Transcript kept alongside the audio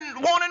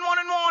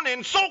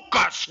Warning,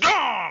 Soca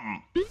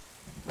Storm!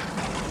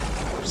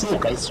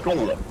 Soca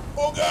Storm.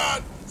 Oh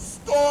God!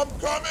 Storm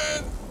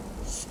coming!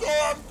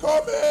 Storm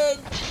coming!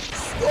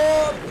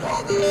 Storm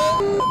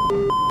coming!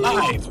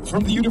 Live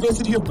from the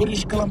University of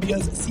British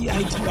Columbia's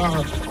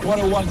CITR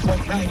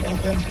 101.9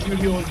 FM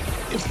studios,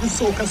 it's the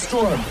Soca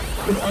Storm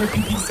with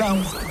RPP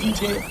Sounds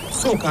DJ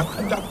Soca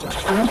Conductor.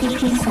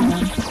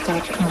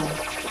 RPPSounds.com.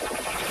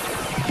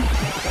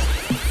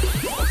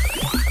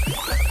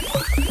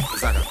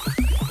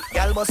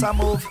 Gal boss a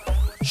move.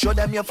 Show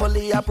them you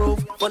fully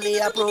approve, fully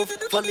approve,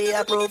 fully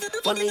approve,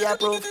 fully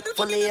approve,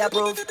 fully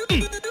approve.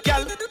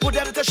 Gal, put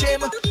them to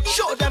shame.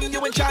 Show them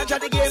you in charge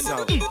of the game.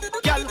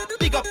 Gal,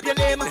 pick up your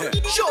name.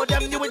 Show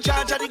them you in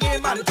charge of the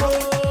game. And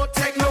don't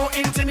take no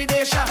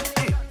intimidation.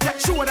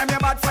 Show them you're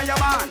bad for your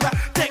man.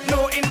 Take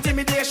no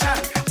intimidation.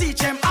 Teach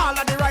them all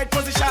at the right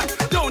position.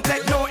 Don't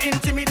take no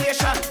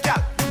intimidation.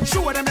 Gal,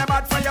 show them you're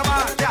bad for your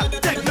man. Gal,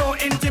 take no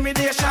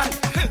intimidation.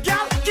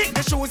 Gal, kick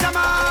the shoes them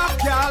off.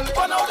 Gal,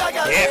 run out the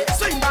galley.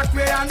 Swing back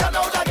way and turn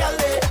out the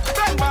galley.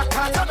 Bend back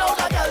and turn out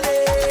the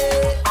galley.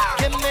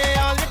 Give me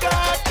all you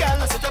got,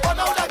 gal. So you run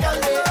out the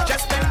galley.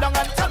 Just bend down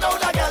and turn out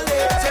the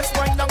galley. Just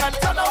wind down and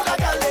turn out the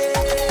galley.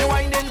 The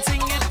winding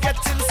thing is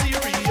getting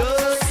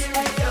serious.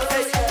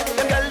 Hey,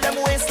 the girl them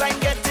waistline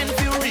getting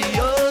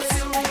furious.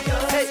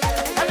 Hey,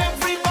 and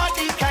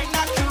everybody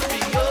kinda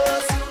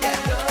curious.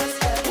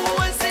 Who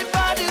is the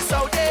baddest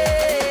out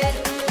there?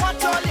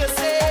 What all you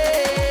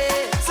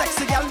say?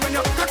 Sexy girl when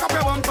you crack up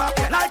your bumper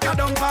like a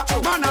dumper.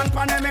 Man and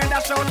pan them in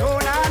that shout, oh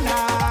na na.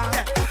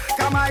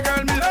 Come my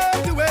girl, me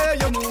love the way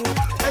you move.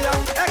 Hey,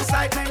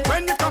 excitement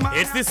when you come out.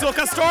 It's the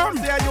Soca Storm.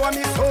 There you are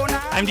me so na.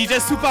 I'm DJ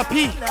Super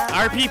P,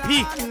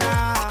 RPP,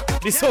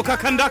 the Soca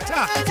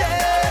Conductor.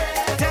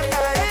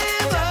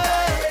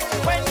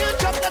 When you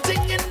drop the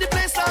thing in the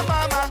place,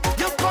 mama,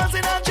 you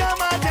causing a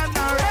drama, then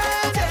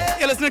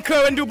already. You listen to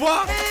Kerwin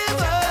Dubois.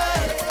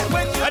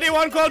 When you And the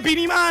one called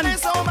Beanie Man.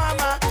 so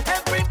mama,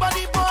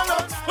 everybody ball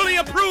up. Fully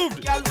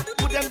approved. Girl,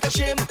 put them to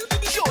shame.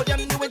 Show them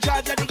you in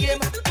charge of the game.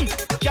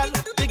 Girl,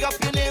 pick up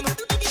your name.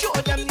 Show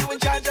them you in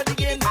charge of the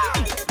game.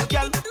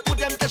 Girl, put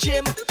them to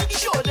shame.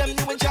 Show them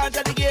you in charge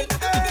of the game.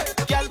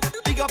 Girl,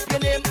 pick up your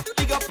name.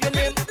 Pick up your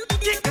name.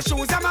 Kick the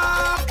shoes them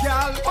off,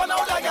 girl. Run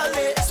out the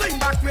galley. Swing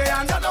back way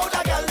and turn out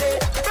the galley.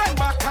 Bend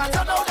back and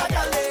turn out the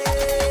galley.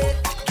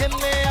 Give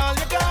me all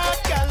you got,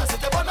 girl. So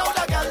you run out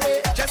the galley.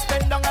 Just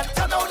bend down and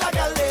turn out the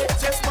galley.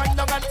 Just wind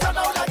down and turn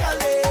out the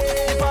galley.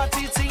 The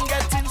party thing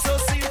getting so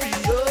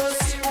serious.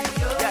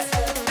 Yeah.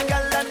 The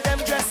girl and them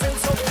dressing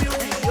so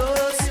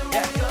furious.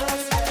 Yeah.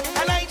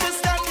 And I just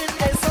standing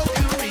there so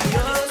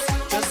curious.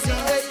 Just see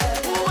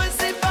who is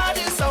the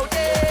baddest out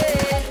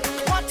there?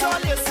 What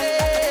all you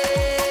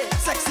say?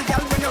 Sexy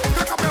girl when you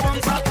crack up your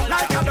bumper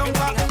like a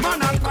dumper.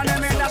 Man and pan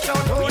them in that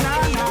shout, oh na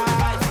na.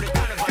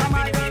 Come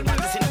on, girl, man,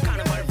 this is the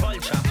carnival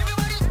vulture.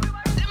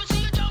 Let me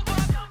see you jump up.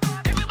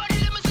 Everybody,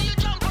 let me see you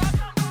jump up.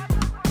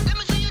 Let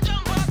me see you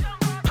jump up.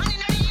 Hand in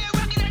the air,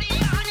 rocking in the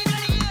air, hand in the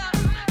air.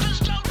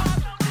 Just jump up.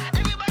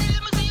 Everybody,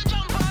 let me see you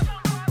jump up.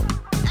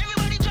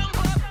 Everybody jump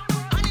up.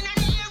 Hand in the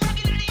air,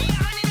 rocking in the air,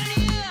 hand in the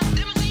air.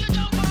 Let me see you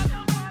jump up.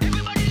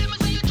 Everybody, let me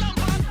see you jump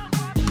up.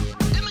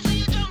 Let me see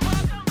you jump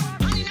up.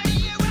 Hand in the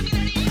air, rocking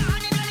in the air,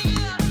 hand in the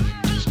air.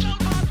 Just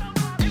jump up.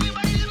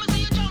 Everybody, let me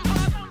see you jump up.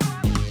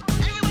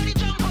 Everybody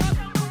jump up.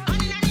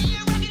 Hand in the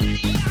air, rocking in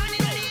the air, hand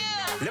in the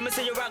air. Let me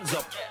see your rags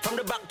up. From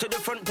the back to the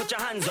front, put your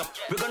hands up.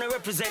 We're gonna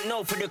represent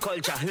now for the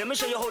culture. Let me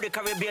show you how the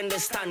Caribbean they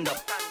stand up.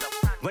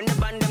 When the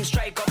band them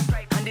strike up,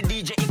 and the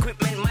DJ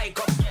equipment mic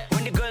up.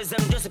 When the girls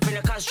them dress up in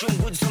a costume,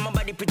 good so my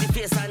body pretty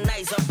face and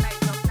nice up.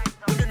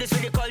 We do this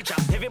for the culture.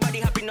 Everybody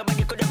happy,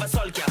 nobody could ever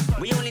sulk ya.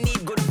 We only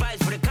need good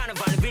vibes for the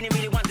carnival.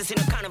 Really want to see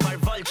the carnival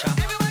vulture.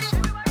 Everybody,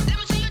 let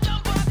me see you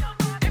jump up.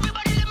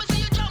 Everybody, let me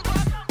see you jump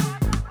up.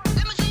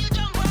 Let me see you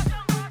jump up.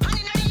 Hand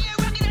in the air,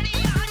 rocking in the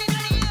air, hand in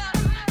the air.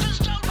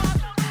 Just jump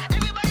up.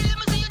 Everybody, let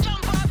me see you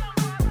jump up.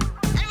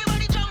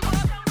 Everybody jump up.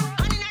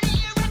 Hand in the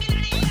air, rocking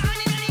in the air,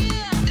 hand in the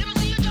air. Let me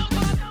see you jump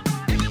up.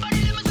 Everybody,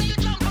 let me see you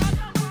jump up.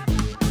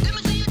 Let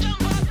me see you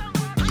jump up.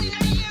 Hand in the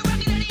air,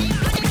 rocking in the air,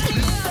 hand in the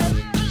air.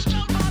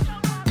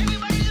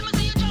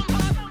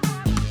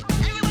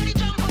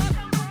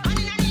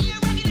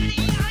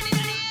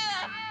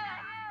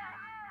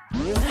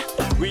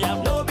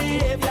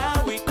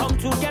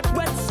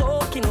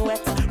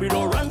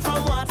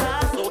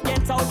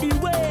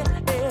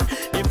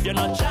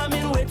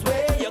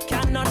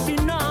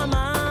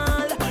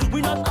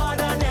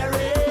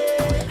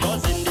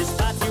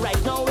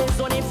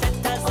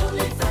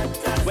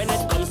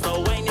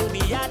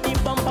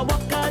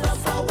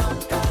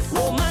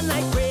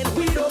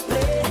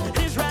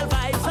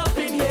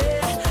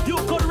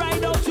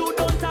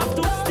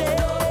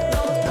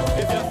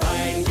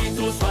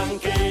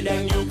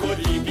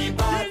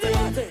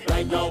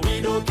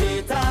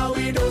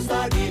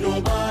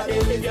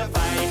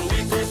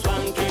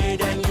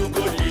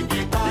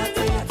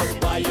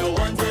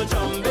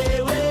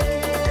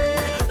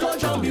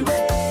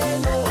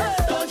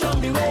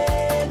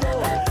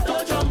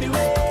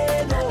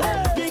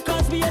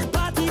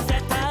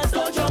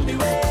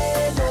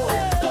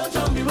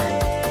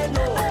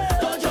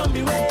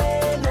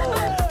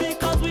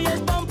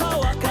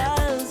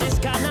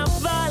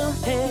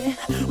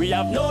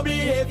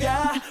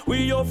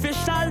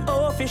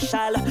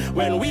 official.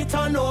 When we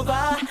turn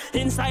over,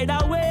 inside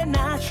our way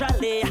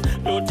naturally.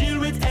 Don't deal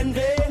with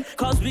envy,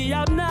 cause we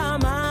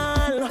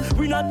abnormal.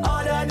 We not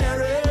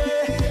ordinary.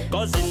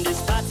 Cause in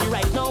this party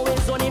right now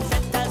it's only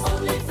fetters.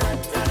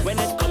 When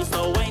it comes to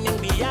whining,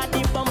 we are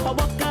the bumper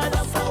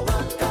walkers.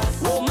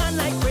 Woman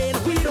like rain,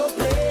 we don't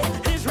play.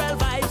 Israel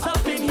vibes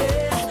up in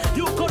here.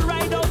 You could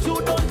ride out,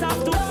 you don't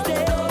have to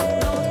stay.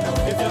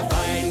 If you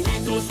find me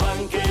too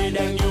swanky,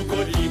 then you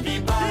could leave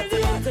the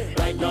party.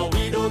 Right now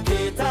we don't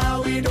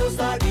cater, we don't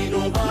study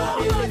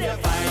nobody. If you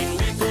find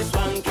me too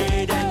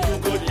swanky, then you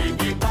could leave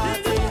the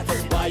party.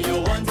 Why you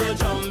want to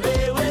jump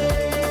away?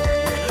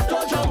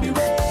 Don't jump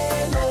away,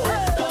 no.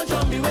 Don't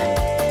jump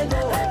away, no.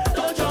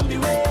 Don't jump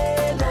away,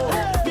 no.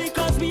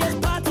 Because we as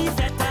party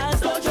fetters.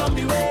 Don't jump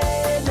away,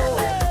 no.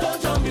 Don't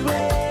jump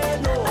away,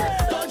 no.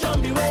 Don't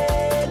jump away,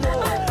 no.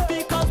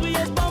 Because we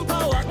as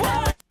bumper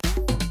walkers.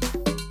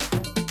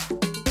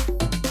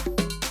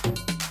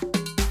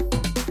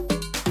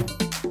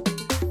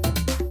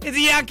 It's a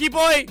Yankee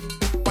boy.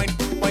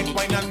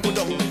 Wine and go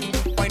down.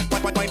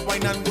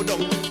 Wine and go down.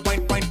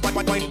 Wine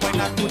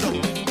and go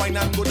down. Wine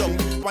and go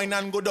down. Wine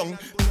and go down.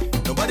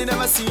 Nobody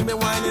never see me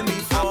whining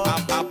before.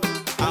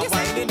 I'm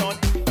whining on.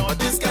 But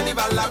this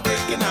carnival are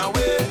breaking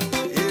away.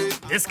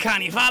 This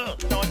carnival.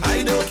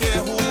 I don't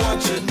care who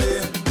watching me.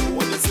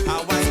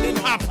 I'm whining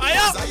on.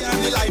 Papaya. I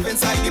am the life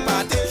inside the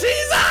party.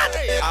 Jesus.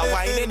 I'm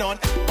whining on.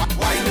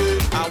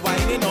 Whining. I'm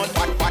whining on.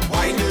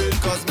 Whining.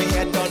 Cause me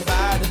head done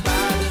bad.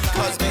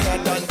 Cause me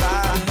head done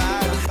bad.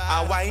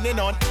 I'm whining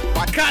on.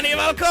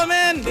 Carnival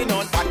coming.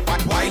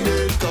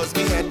 Whining. Cause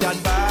me head done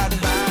bad.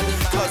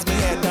 Cause me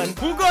head done.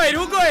 Who go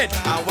it?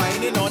 I'm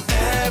whining on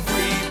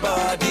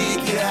everybody,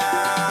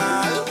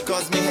 girl.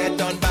 Cause me head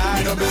done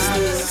bad.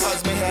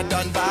 Cause me head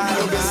done bad.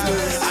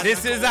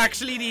 This is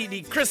actually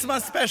the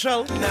Christmas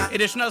special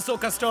edition of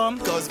Soca Storm.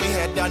 Cause me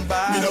head done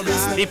bad.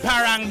 The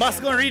Parang bus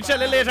gonna reach a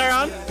little later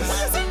on,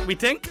 we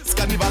think.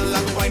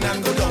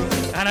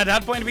 And at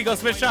that point we go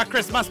switch to our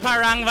Christmas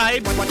Parang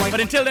vibe. But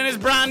until then it's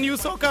brand new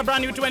Soca,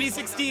 brand new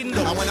 2016.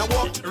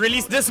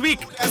 Released this week.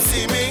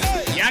 See me,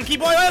 Yankee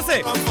boy will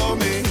say. come for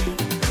me.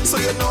 So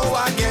you know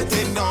I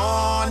getting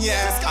on,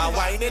 yes. I'm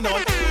whining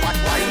on,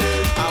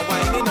 whining. I'm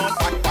whining on,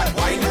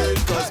 whining.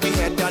 Cause me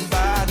head done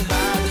bad.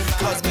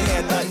 Cause me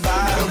head done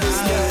bad.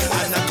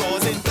 And I'm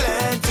causing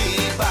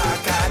plenty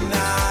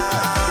bacchanal.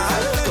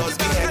 Cause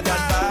me head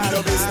done bad.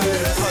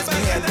 Cause me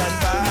head done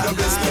bad.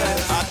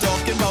 I'm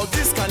talking about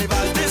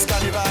this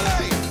carnival.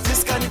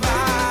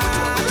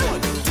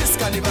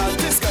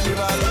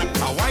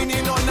 I'm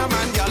whining on a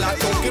man, y'all are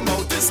talking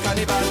about this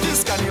carnival.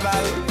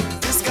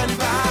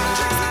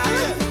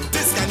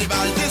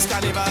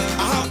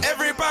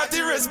 Every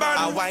party respond.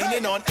 I'm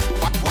whining on,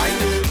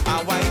 whining.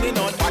 I'm whining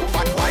on,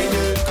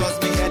 whining. Cause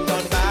me head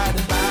done bad.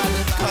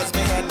 Cause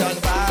me head done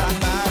bad.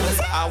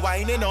 I'm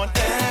whining on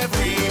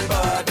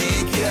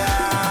everybody,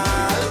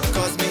 girl.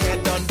 Cause me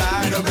head done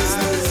bad.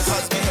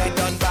 Cause me head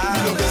done bad.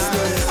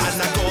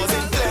 And I'm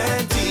causing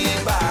plenty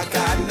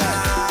bacchanal.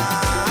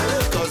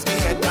 Cause me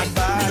head done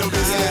bad.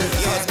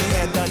 Cause me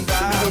head done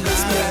bad.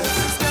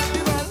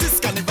 This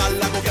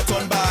carnival I go get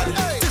on bad.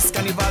 This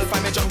carnival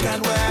find me drunk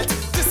and wet.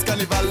 This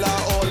carnival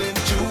are all in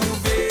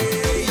Juve,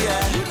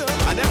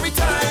 yeah. And every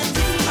time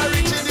I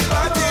reach in the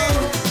party,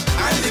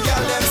 and the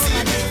girl them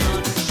see me,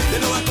 they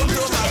know I come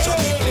to match on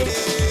the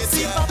place.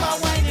 See Papa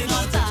whining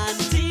on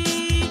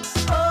Tanty,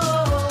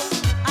 oh,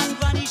 and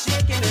Granny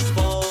shaking it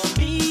for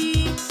me,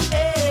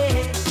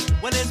 hey.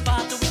 When it's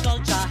party with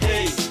culture,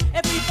 hey,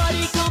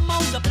 everybody come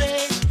out to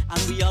play,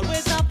 and we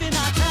always having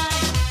our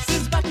time.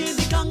 Since back in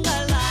the conga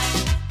line,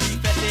 we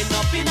fetting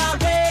up in our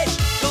rage,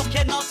 don't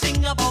care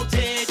nothing about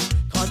it,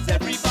 cause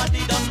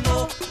everybody don't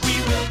know we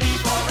will be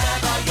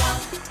forever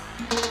young.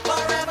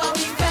 Forever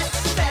we fet.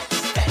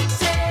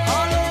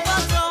 All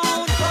over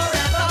town,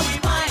 forever we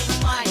wine.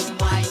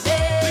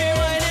 We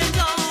whining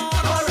down,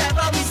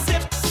 forever we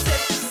sip.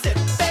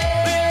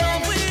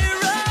 We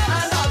run,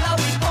 and all that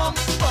we pump.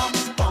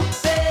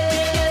 We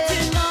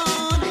getting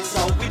on, it's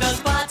how we does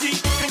party.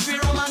 Drink we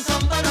rum and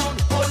tumble down,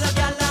 hold a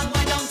gal and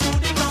wind down to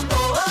the ground.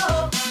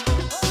 Oh.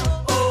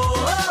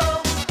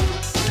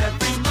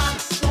 Every man,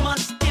 woman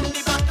in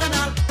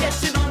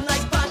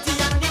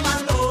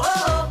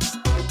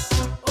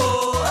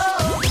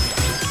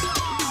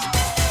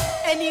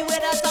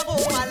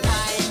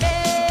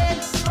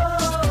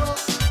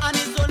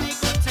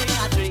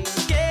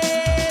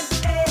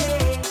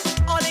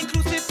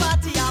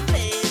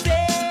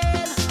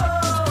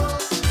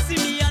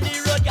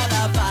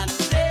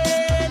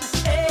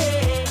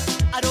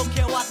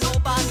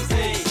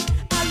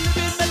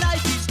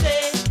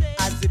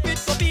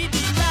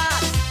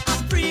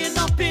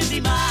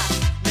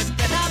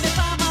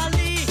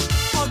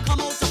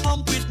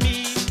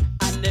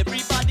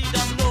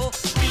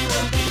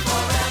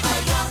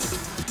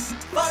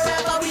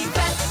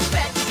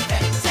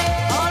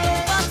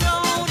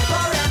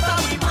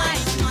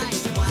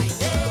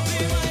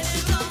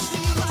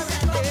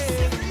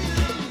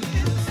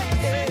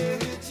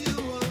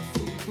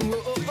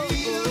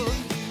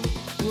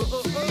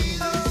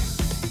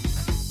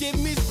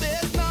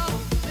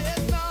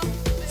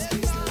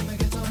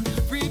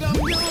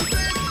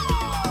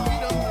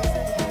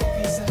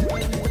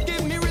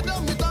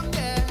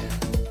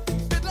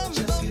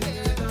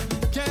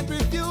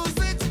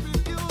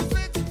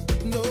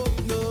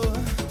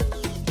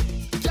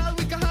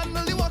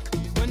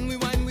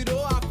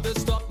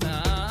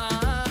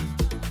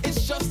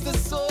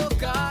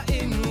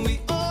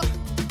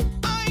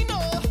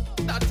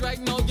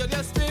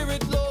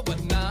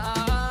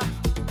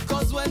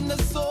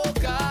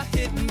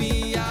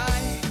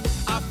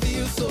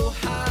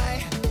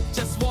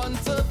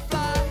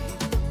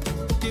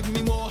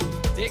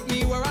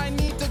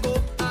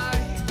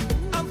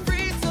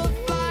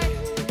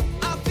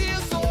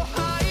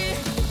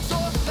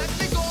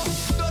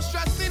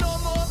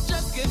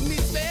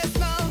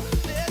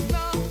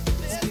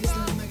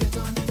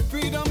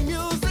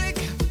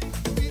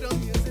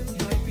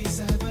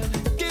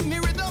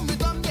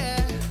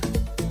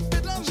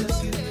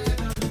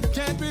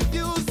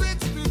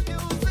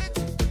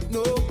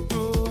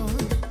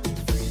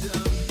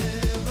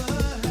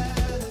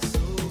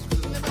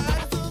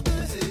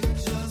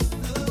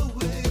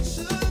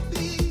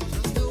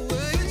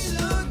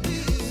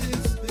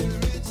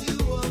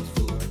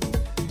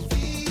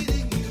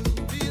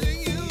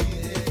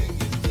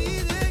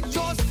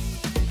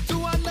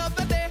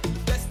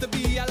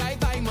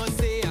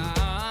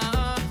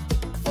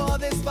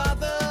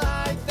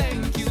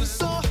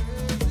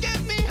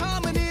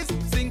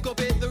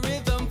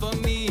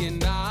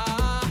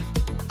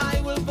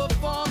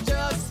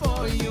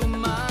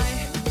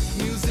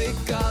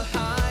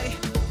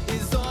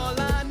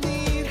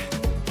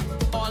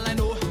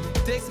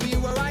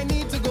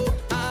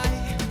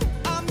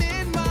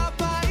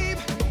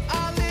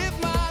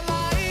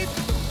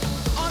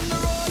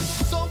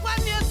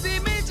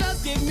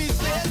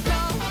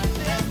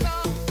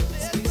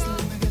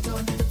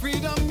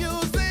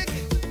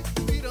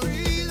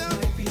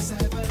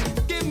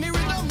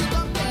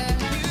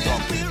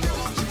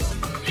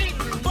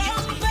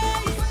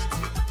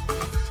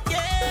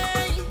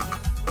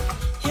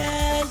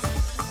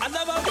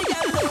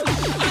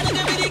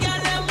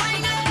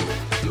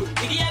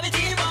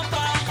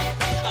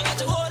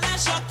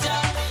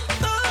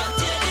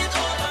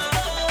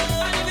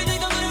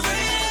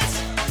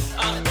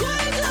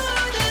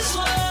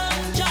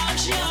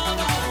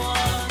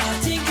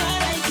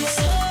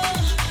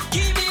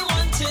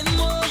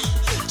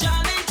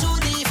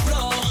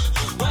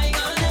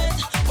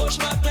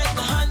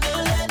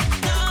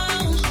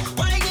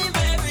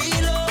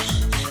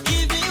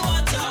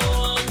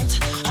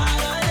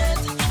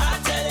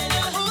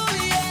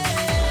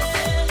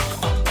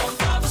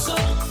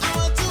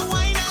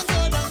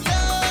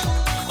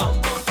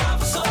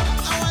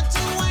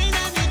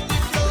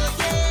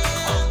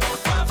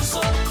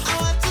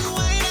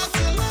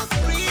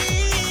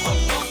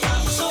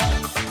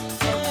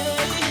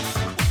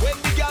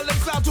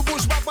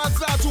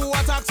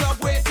a tax up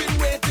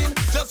waiting.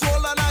 Just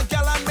hold on a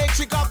gal and make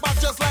she come back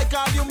just like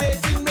all you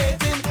mating.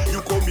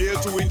 You come here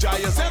to enjoy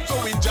yourself, so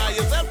enjoy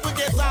yourself,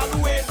 forget all the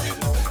waiting.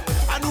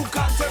 And who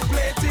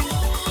contemplating,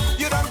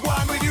 you don't go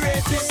on with the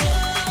rating.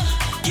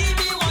 Give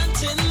me one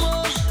thing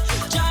more,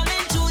 jam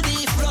into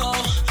the floor.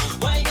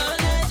 Why gonna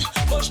let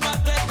push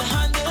back like the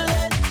handle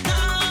it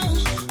now?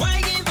 Why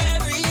give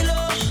very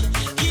low?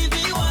 Give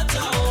me what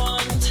I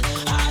want.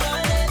 I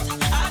don't let,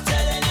 I'm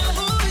telling you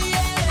who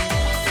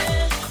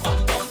yeah.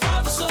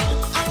 Pop so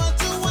I want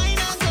to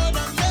wine and go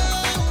down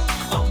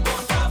low.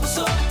 Pop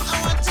so I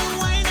want to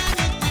wine and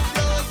hit the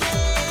floor,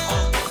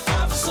 yeah.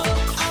 Pop so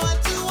I want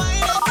to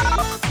wine and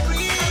go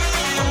free.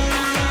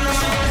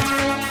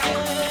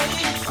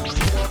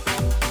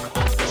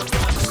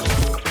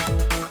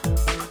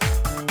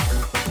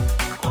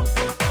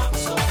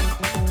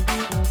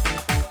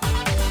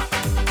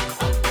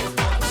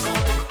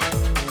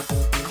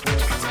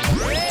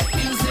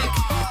 Music,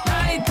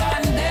 night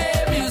and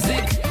day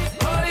music.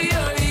 Oi,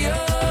 oi,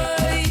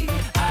 oi.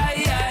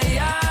 Aye, aye,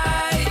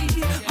 aye.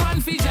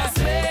 Man fi just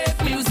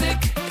make music.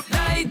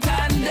 Night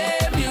and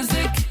day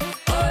music.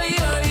 Oi,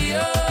 oi,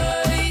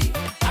 oi.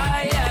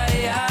 Aye,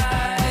 aye,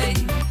 aye.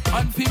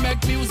 Man fi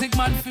make music,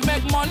 man fi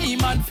make money,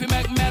 man fi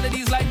make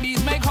melodies like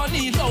bees make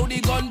honey. Load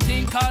the gun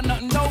think and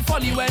nothing no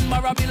funny when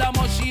Marabilla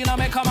machine I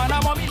make a man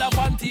a mobile a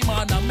panty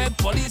man I make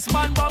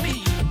policeman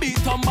Bobby.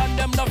 Beat on man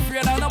them not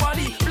afraid of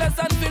nobody.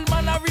 Pleasant film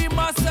man a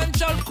remas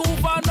central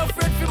Cuba no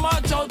afraid fi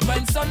march out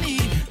when sunny.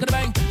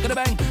 Gada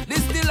bang,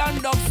 this the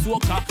land of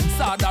soca.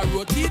 Sada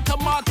roti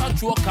tomato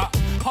choker.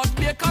 Hot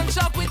bacon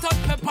chop with hot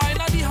pepper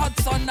in the hot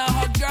sun. Now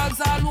hot girls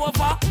all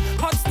over.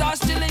 Hot stars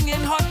chilling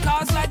in hot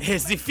cars like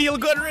Here's the feel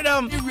good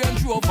rhythm. the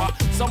Range Rover.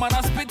 Some man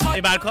a spit hot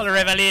A band called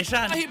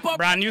Revelation.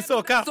 Brand new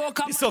soca.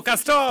 The Soca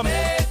Storm.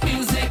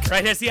 music.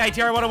 Right here,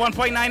 CITR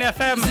 101.9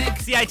 FM.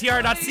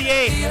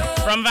 CITR.ca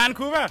from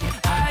Vancouver.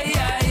 Aye,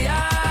 aye,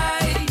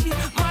 aye.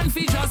 Man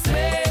fi just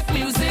make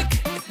music.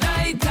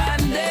 Night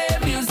and day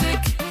music.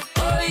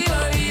 Oi,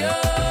 oi,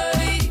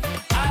 oi.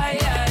 Aye,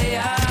 aye,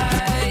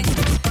 aye.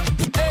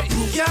 Hey.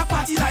 You can't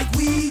party like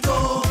we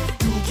do.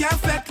 You can't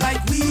fete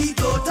like we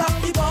do. Top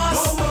the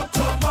boss. No work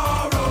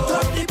tomorrow.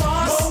 Top the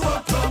boss. No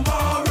work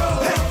tomorrow.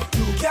 Hey,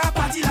 you can't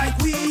party like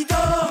we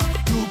do.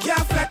 You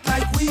can't fete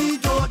like we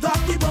do. Top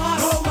the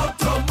boss. No work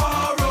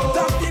tomorrow.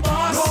 Top the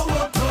boss. No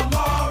work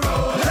tomorrow.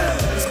 Hey,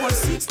 it's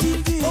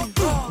 116 days.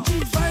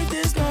 5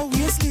 days no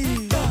we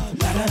sleep.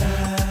 La la la.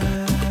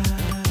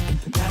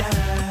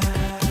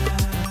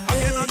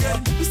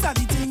 Again. We start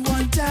the thing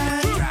one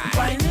time.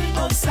 Winding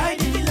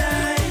outside in the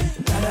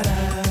line. La la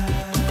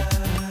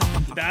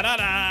la. Da da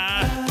da.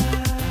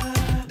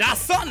 Da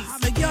sons. I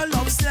make your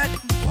love set.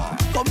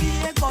 For me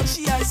ain't come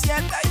she has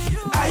yet.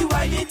 I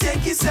whine and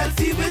take a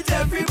selfie with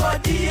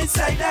everybody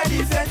inside that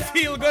event.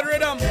 Feel good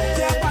rhythm.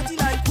 Can't party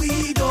like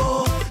we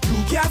do.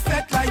 You can't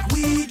fete like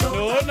we do.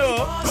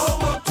 No. No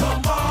work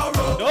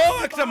tomorrow. No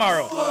work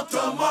tomorrow. Work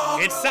tomorrow.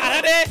 It's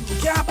Saturday.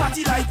 You can't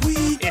party like we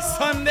do. It's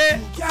Sunday.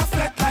 You can't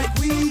fete like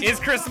we do. It's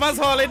Christmas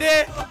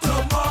holiday.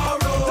 Tomorrow.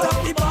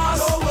 Top the boss.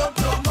 No work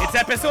tomorrow. It's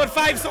episode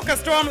 5 Soca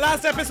Storm.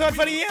 Last episode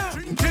for the year.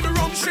 Drinking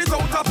rum straight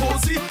out a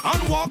posy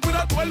and walk with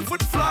a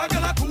 12-foot flag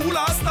and a cool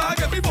ass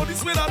tag. Everybody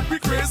swear that we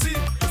crazy.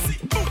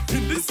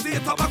 In this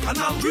state of a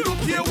canal, we don't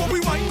care what we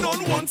wind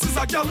on once is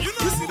a gal. You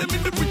see them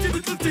in the pretty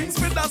little things,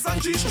 feathers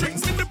and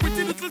G-strings. In the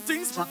pretty little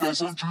things,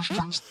 feathers and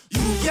G-strings. You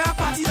can't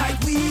party like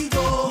we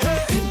do.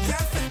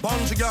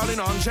 Bunch of girl in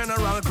on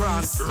General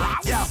Cross.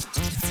 Yeah,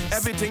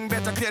 everything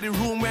better clear the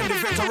room when the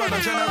veteran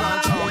of General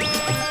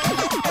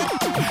Chow.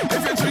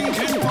 If you're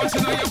drinking,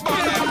 punching on your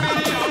body,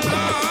 million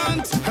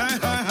plant.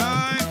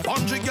 Hey.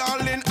 Bunch of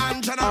girl in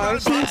on General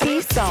Cross.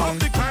 RPP song. Stop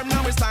the crime,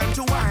 now it's time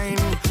to wine.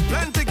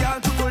 Plenty girl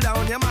to cool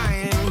down your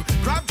mind.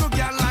 Grab to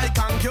girl like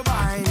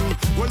concubine.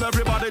 Well,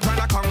 everybody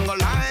tryna conga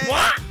line.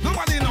 What?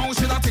 Nobody knows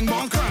shit a thing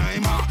born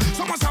crime.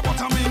 So much about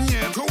them in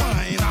here to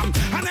wine.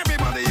 And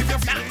everybody, if you're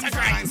feeling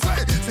fine,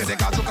 say they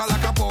got to call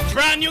like a poke.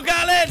 Brand new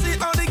garland. See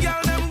how the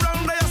girl them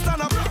round there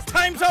stand up.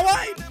 Time to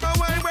wine.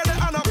 Wine where they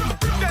hand up.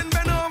 Then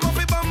bend over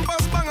fi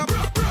bumpers bang up.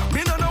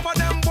 Me no know what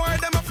them boy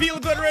them a Feel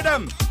good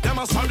rhythm. them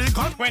a study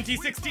gun.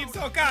 2016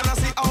 Soca. And I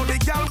see how the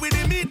girl with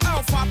the meat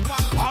now fat.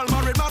 All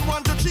married man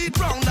want to cheat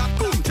round that.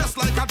 Just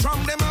like a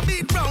drum, them a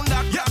beat round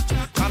that. Yeah,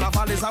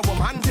 carnival is a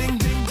woman thing.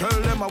 Tell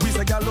them a we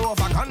say girl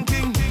over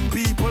king.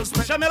 People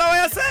spend Shamila,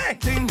 what you say?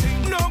 thing.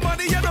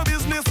 Nobody had no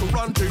business to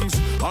run things.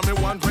 And me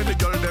want when the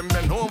girl them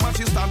bend over,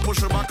 she start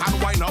push her back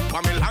and wind up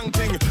on me long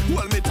thing.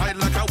 Hold me tight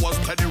like I was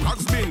Teddy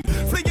Ruxpin.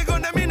 Fling you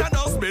gun them in a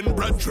dustbin,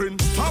 brethren.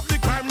 Stop the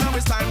crime, now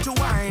it's time to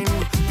wine.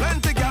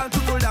 Plenty girl to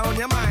cool down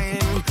your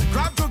mind.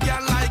 Grab to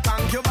girl like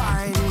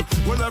concubine.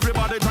 Well,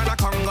 everybody tryna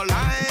conga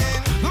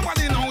line.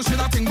 Nobody knows shit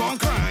a thing born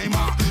crime.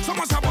 So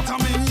much about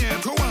them in here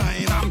to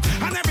wine.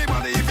 And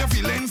everybody, if you're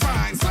feeling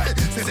fine,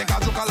 say they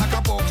got you like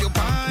a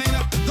porcupine.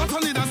 Don't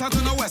only dance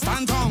to no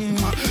western tongue.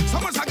 So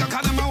much like a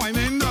call them a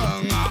whining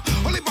down.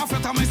 Only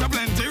buffet and Mr.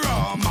 Plenty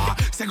rum.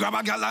 Say grab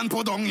a girl and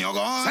put on your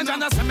gun. Send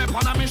Jana send me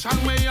on a mission,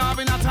 we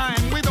having a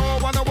time. We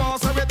don't want to war,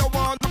 so we don't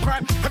want to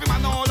crime. Every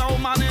man know the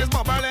woman is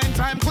bubbling.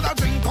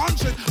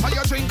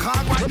 drink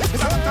hard wine.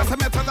 That's a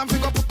method and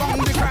figure put on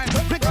the crime.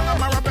 Because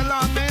I'm a rebel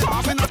and me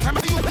off in a time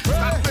of you.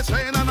 Start the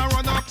train and I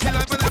run up, kill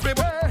up with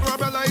everybody.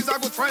 Rebel is a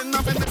good friend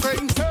up in the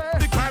train.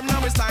 The crime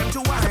now is time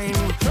to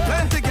wine.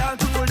 Plenty girl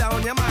to cool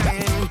down your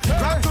mind.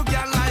 Drop to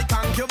girl like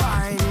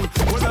concubine.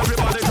 With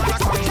everybody trying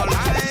to control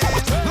line.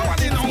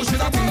 Nobody knows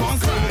shit up in one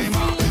crime.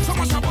 So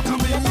much about to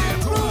be here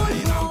to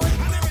wine now.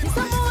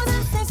 Some more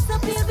than sex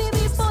appeal,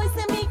 baby boys,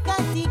 and make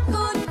us the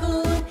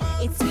good.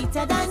 It's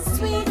sweeter than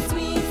sweet,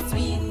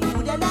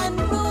 ruder than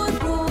rude.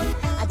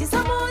 I just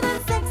some more than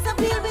sex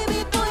appeal,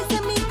 baby boys,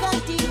 and make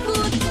us the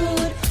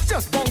good.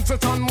 Just bounce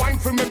it on wine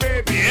for me,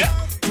 baby. Yeah.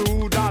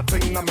 Do that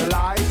thing that me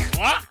like.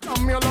 What?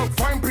 Come your love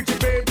fine, pretty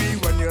baby,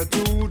 when you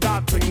do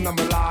that thing that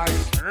me like.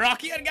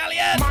 Rocky and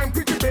Gallion. Mine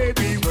pretty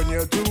baby, when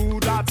you do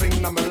that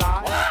thing that me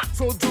like. What?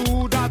 So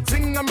do that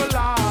thing that me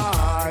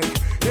like.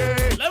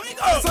 Yeah. Let me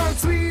go. Sound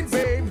sweet,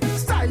 babe.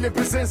 Style it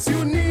presents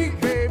unique,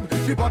 babe.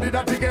 The body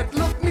that you get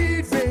look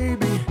neat,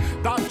 baby.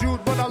 That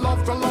youth, but I love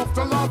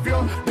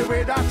you. The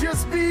way that you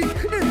speak,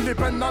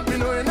 independent, me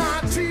know you're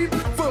not cheap.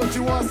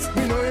 Virtuous,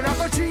 me know you're not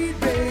gonna cheat,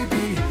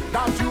 baby.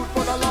 That youth,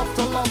 but I love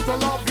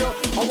you.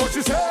 And what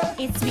you say?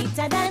 It's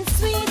sweeter than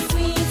sweet,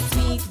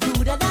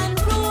 ruder than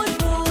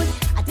rude.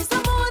 I just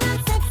some more than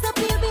sex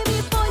appeal,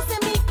 baby boys,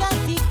 and make us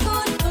the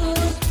good.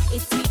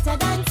 It's sweeter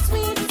than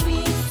sweet,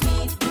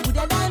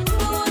 ruder than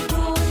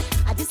rude.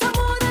 I just some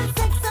more than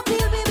sex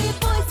appeal, baby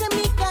boys, and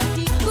make us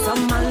the good.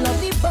 Some man love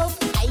the buff,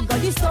 I got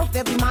the stuff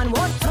every man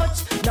won't touch.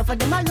 Enough of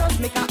them a love,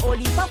 make a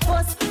holy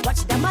purpose.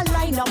 Watch them a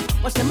line up,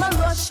 watch them a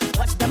rush,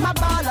 watch them a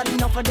ball, and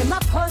enough of them a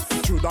cuss.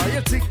 Should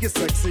I think you're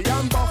sexy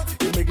and buff?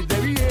 You make it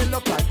very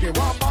look like you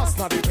are boss.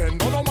 Not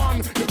depend on a man.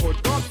 You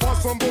put God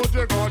first from both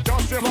you got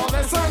just your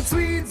flawless and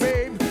sweet,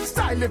 babe.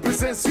 Style it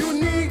presents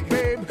unique,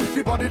 babe.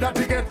 The body that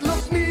you get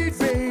look neat,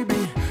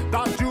 baby.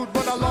 That youth,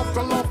 but I love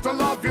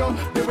you.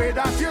 The way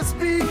that you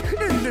speak,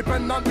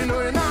 independent, me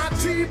know you're not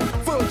cheap.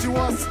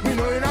 Virtuous, me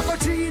know you're not gonna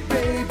cheat,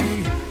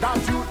 baby. That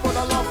youth, but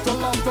I love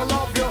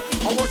you.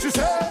 And what you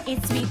say?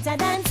 It's sweeter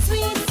than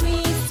sweet,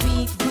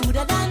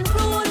 ruder than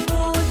rude.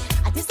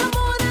 I just some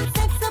more than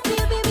sex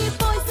appeal, baby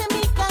boys, and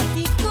make us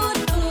the good.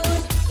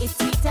 It's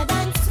sweeter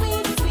than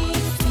sweet,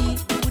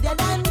 ruder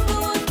than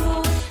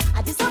rude.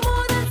 I just some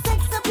more than sex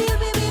appeal,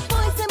 baby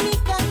boys, and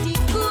make us the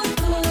good.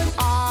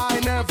 I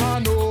never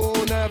know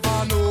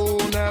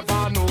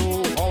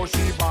how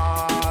she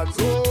bad.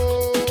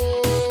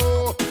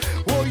 Oh,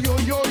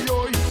 yo.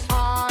 I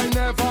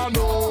never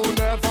know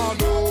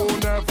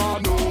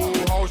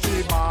how she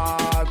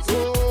bad.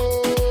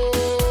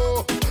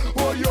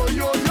 Oh, yo.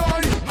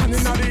 And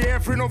inna the air,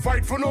 free no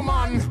fight for no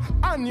man.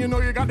 And you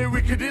know you got the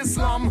wickedest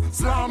slam.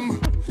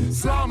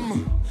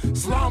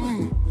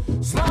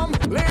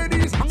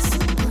 Ladies.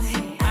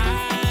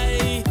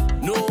 I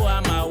know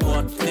I'm a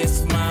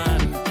worthless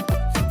man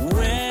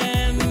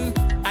when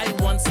I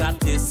want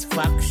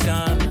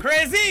satisfaction.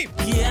 Crazy.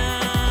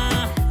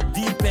 Yeah,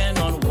 depend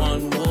on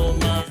one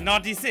woman.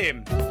 Not the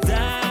same.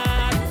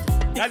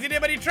 That's the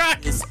name of the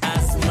track. It's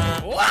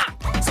asthma. What?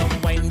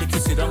 Some wine make you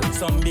sit down,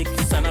 some make you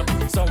stand up,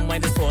 some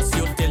wine just force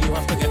you till you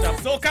have to get up.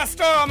 Soca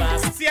Storm,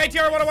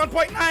 CITR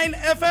 101.9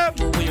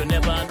 FM. Where you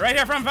never right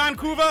here from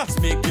Vancouver,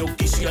 make you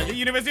kiss you. The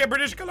University of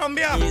British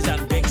Columbia.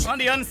 On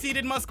the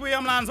unceded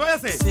Musqueam lands.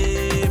 What you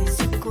say? Same.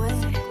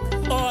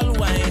 All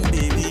wine,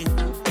 baby,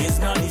 is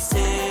not the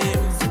same.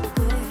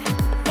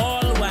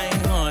 All wine,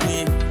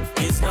 honey,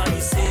 is not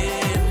the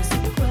same.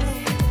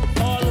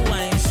 All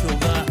wine,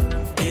 sugar,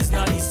 is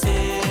not the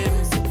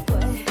same.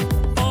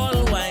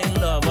 All wine,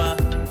 lover,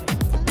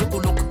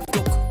 look.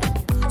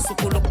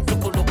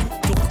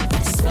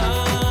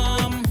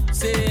 Some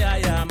say I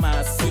am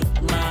a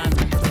sick man,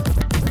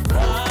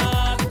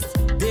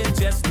 but they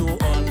just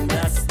don't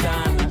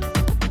understand.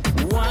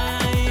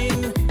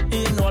 Wine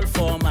in all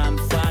form and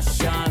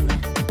fashion,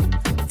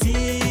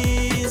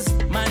 tease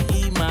my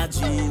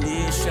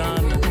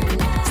imagination.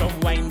 Some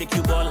wine make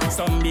you ball,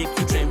 some make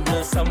you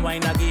tremble, some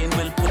wine again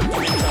will put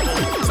you in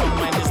trouble. Some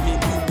wine is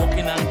make you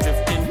walking and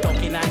drifting,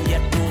 talking and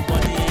yet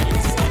nobody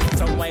else.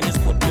 Some wine is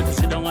put you to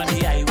sit down on the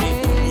highway,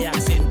 put the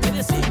accent to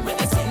the same.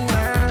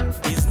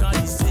 It's not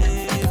the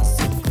same.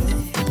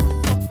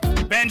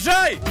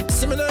 Benjay!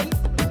 Similar.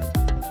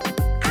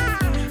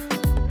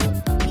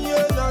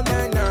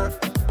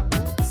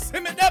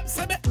 Sim it.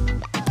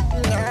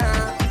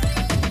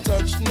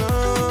 Touch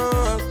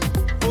not,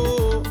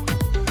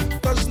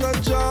 touch not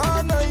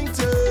John 90.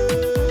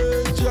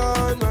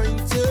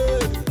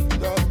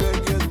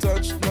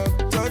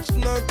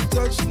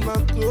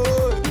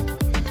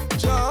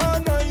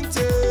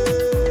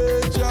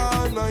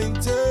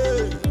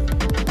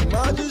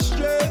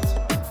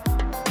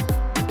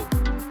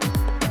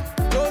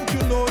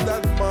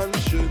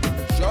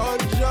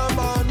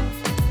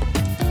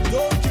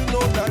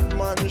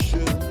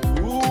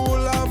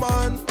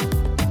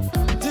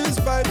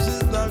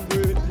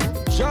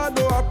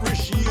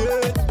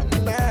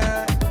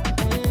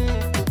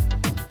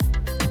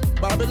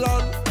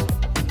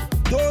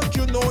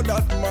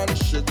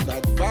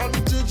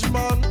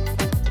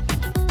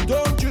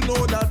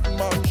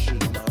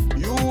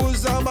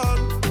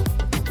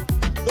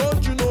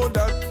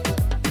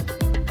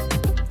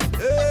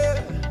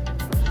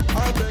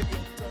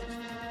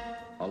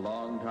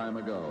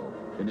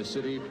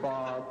 city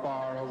far,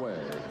 far away.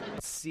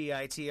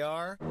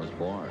 CITR Was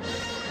born.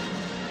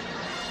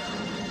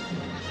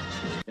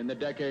 In the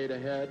decade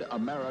ahead,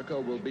 America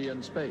will be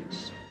in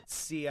space.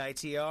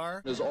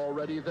 CITR Is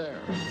already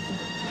there.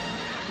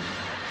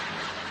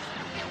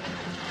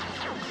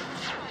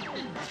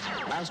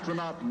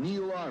 Astronaut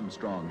Neil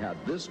Armstrong had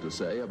this to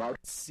say about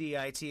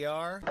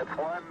CITR. It's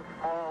one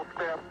small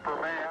step for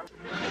man.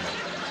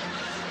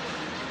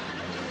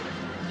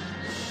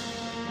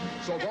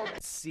 So vote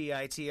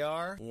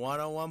CITR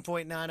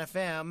 101.9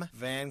 FM,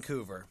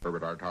 Vancouver.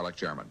 Herbert R. Tarlek,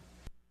 Chairman.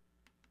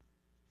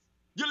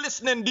 You're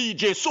listening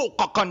DJ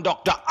Soca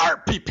Conductor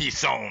RPP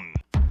Sound.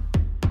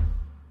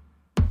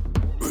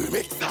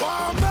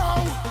 Warm now.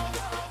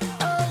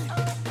 Hey.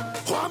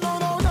 Warm now,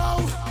 now, now.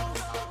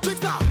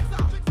 Jigsaw.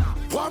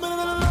 Warm now,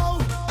 now, now.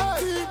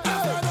 Hey.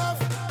 Hey.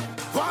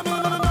 Warm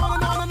now, now, now,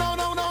 now, now,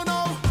 now, now,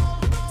 now.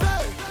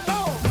 Say, no.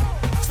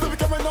 So we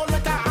coming out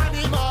like an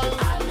animal.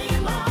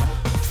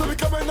 So we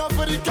coming out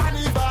for the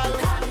carnival.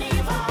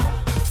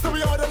 So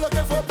we out there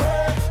looking for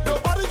prey.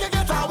 Nobody can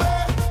get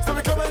away. So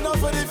we coming out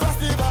for the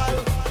festival.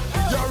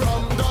 Your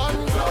rum done.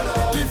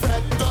 The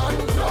fed done.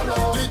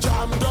 The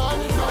jam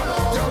done.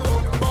 Your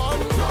look bun.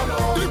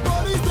 The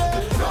body's there.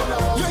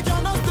 You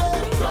cannot stay.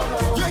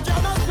 You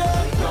cannot stay.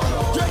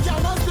 You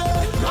cannot stay.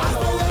 I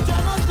say you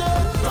cannot stay.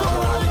 So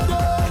right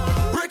there.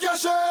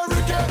 Ricochet,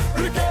 Ricky,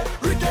 Ricky,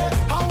 Ricky.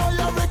 How are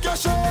you,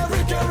 Ricochet?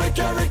 Ricky,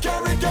 Ricky, Ricky,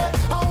 Ricky.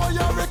 How are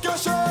you,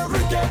 Ricochet?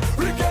 Ricky,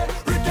 Ricky,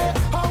 Ricky.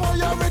 How are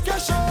you,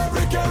 Ricochet?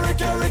 Ricky,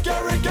 Ricky, Ricky,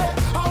 Ricky.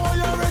 How are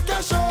you,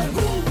 Ricochet?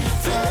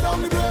 Tear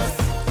down the place.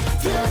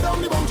 Tear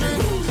down the boundary.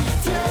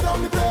 Tear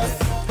down the place.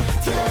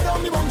 Tear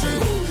down the boundary.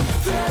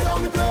 Tear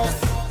down the place.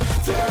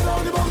 Tear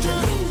down the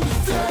boundary.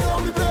 Tear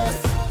down the place.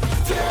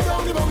 Tear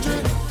down the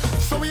boundary.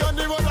 So we on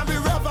the road and we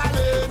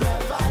reveling.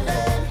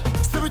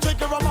 So we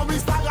take a rum and we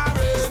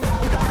staggering.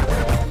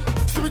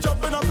 So we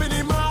jumping up in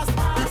the mass.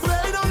 We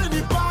playing all in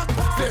the park.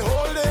 The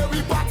whole day we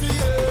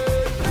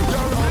partying.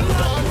 Your run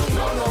done.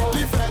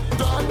 The fed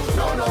done.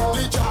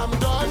 The jam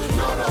done.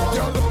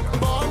 Your look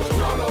bun.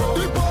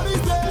 The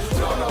body's there.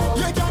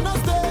 You cannot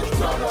stay.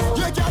 You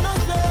cannot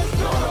stay.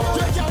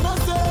 You cannot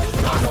stay.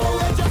 I know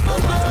you cannot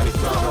stay.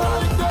 So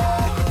right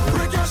there.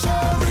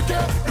 Ricochet, Ricky,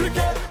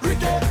 Ricky,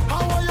 Ricky.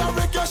 How are you,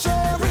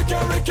 Ricochet? Ricky,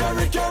 Ricky,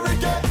 Ricky,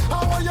 Ricky.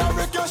 How are you,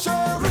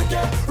 Ricochet?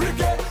 Ricky,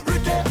 Ricky,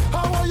 Ricky.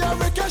 How are you,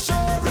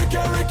 Ricochet?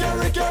 Ricky, Ricky,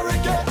 Ricky,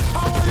 Ricky.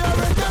 How are you,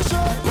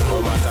 Ricochet?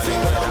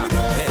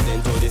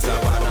 Heading to the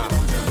savannah.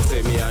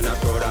 Say me and a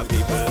crowd of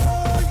people.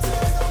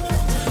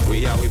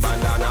 We are with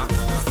bandana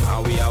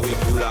and we are with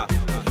cooler.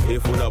 We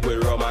full up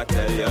with rum, I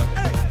tell ya.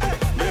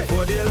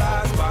 Before the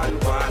last band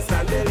pass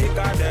and the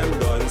liquor them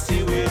done,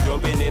 see we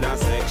jumping in a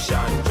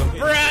section.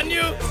 Brand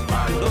new.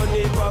 And don't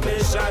need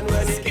permission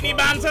when it Skinny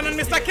Banton and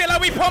Mr. Killer,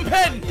 we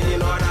pumping.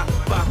 in order.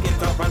 Back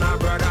it up on our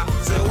brother.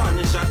 Say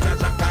one shot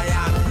at a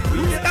kayak.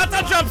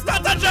 Start a jump,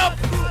 start a jump.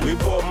 We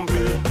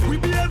pumping. We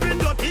behaving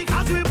dirty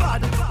cause we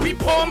bad. We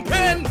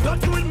pumping.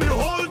 Dirty with me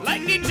whole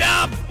Like the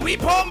job, we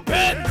pumping.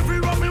 Every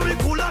rum we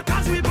cooler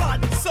cause we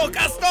bad.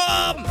 Soca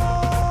Storm.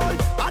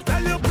 I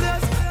tell you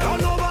place,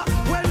 turn over.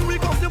 When we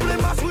come to play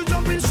mass, we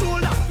jump in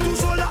shoulder to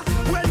shoulder.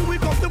 When we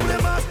come to play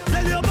mass,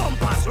 tell your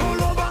bumpers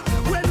roll over.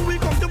 When we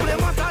come to play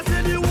mass, I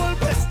say the whole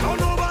place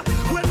turn over.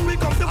 When we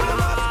come to play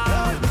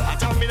mass, I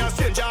jump in a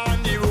stranger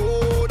on the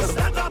road.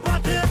 Start a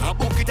party, I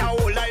book it a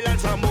whole island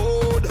some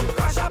mood.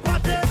 Crash a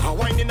party, I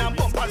winding and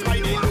bumpers by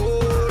the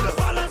load.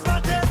 Balance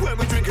party, when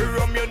we drink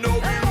rum, you know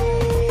we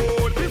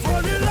roll.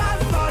 Before the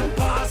last man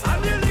pass,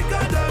 and the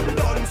liquor them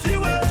done. See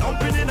we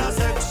jumping in a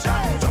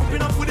section,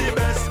 jumping up with the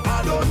best.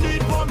 I don't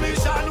need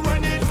permission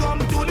when it come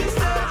to the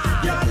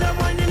stage. Yeah, them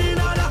winding in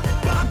order,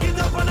 back it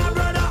up on a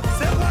brother.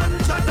 Say one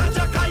shot at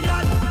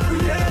Jackayan. We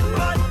ain't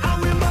bad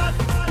and we mad.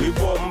 We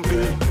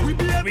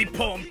pumping. We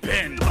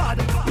pumping. Bad.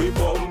 We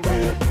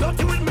pumping.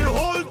 Dirty with me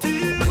whole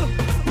team.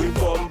 We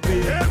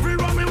pumping. Every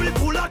rum we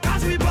cooler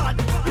cause we bad.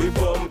 We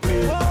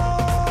pumping.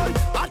 Boy,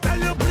 I tell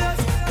you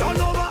place, turn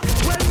over.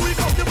 When we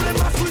come to play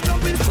mass, we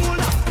jump in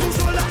shoulder to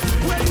shoulder.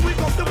 When we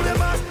come to play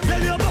mass,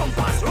 tell your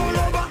bumpers roll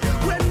over.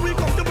 When we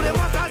come to play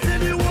mass, I say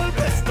the whole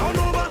place turn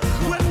over.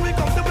 When we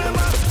come to play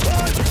mass,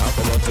 I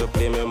come out to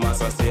play me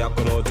mass, I say I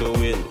come out to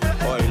win.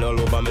 Oil all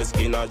over my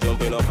skin, I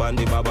jumping up on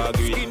the Baba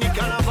Green. in the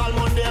carnival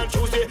Monday and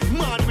Tuesday,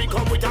 man we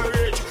come with a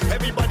rage.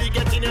 Everybody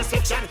get in a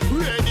section,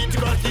 ready to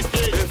rock this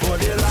stage. Before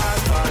the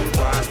last man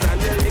passed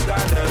and the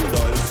liquor them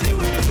done, see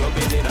we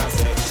jumping in a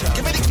section.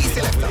 Give me the key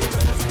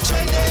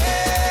selector.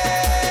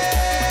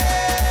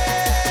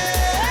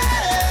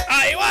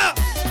 Iowa.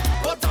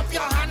 Put up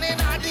your hand in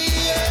the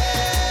air.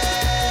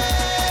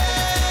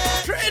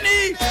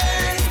 Trini.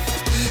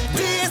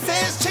 This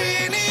is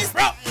Chinese.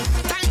 Bro.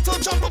 Time to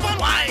jump up and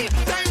wine.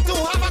 Time to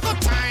have a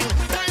good time.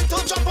 Time to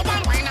jump up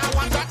and wine. I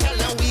want to tell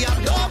them we have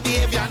no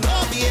behavior, no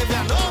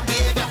behavior, no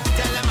behavior.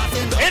 Tell them I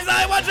say no It's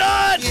Iowa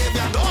John.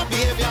 behavior, no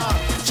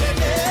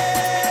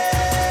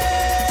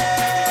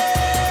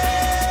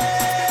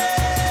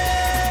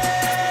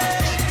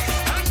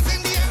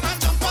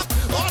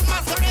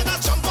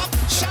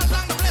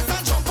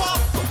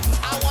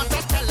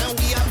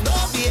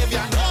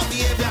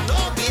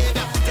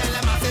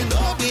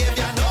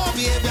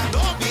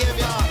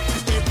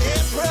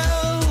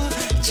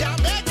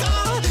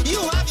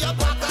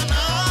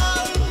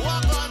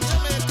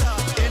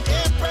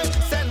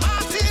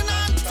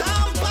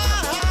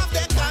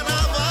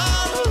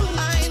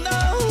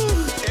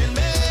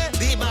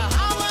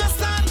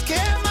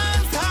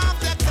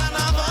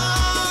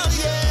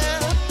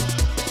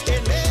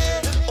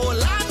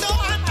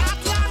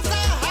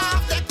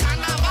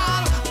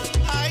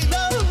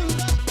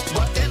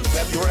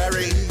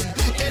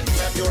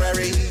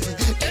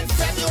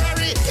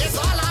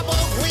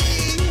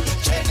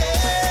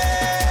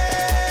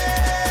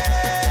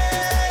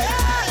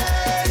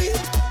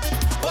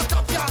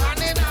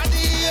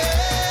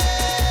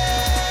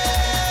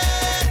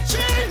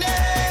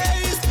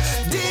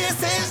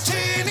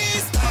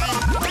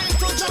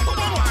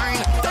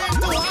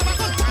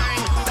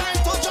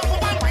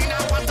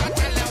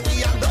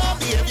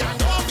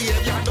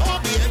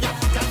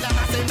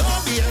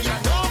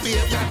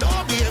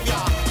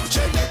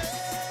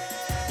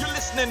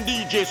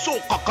DJ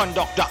Soca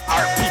Conductor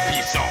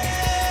RPP Sound.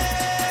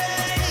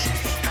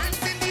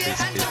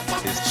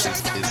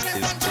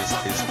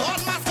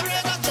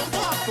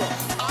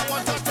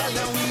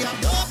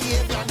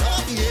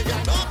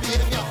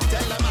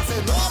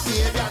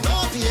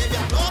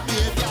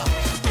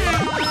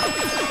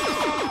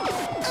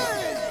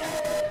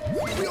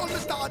 We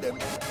understand them.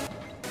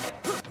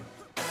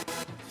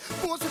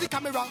 Pose to the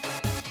camera.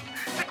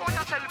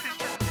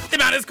 The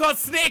man is called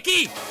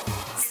Snakey.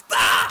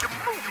 Stop!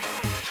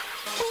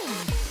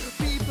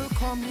 People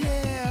come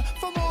here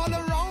from all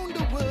around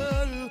the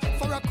world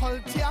for a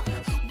culture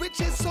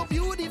which is so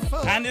beautiful.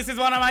 And this is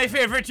one of my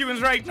favorite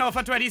tunes right now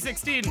for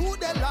 2016. To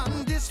the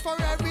land is for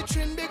every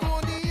trin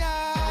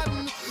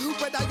Begonian.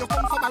 Whether you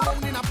come from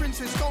around in a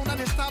Prince's Town and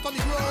they start on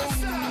the ground.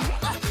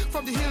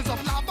 From the hills of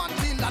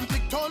Lavandale and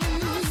Picton.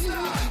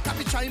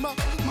 Capichima,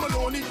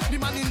 Maloney, the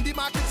man in the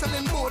market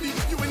selling body.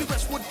 You in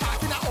Westwood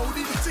Park in a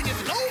Audi. Sing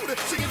it loud,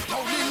 sing it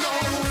loudly now.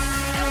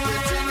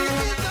 Everything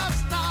is a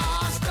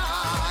star,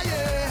 star,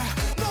 yeah.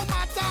 No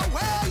matter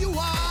where you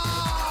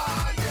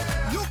are.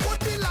 You could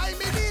be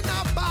liming in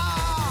a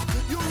bar.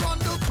 You run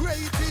the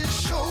greatest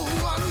show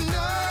on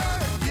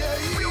earth, yeah.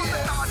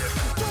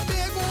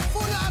 Tobago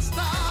full of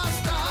star,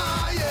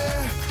 star,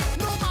 yeah.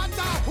 No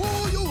matter who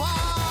you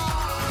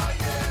are.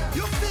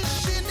 You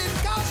fishing in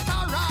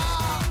Castara.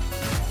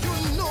 You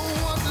know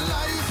what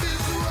life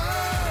is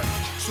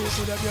worth. So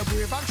show them you're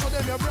brave and show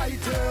them you're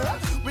brighter.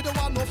 We don't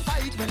want no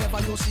fight whenever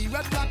you see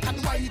red, black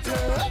and white.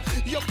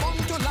 You're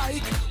bound to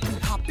like, we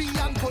happy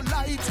and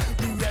polite.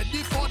 We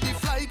ready for the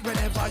flight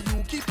whenever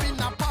you keep in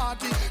a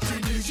party.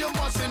 Genies you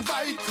must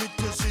invite.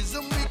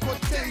 Criticism we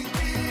could take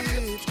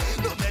it.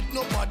 Don't let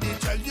nobody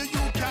tell you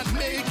you can't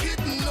make it,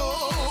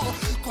 no.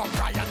 Come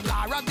Brian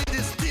Lara did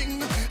this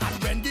thing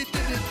and Wendy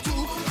did it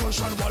too.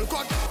 Cushion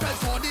Walcott fell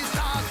for the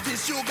stars.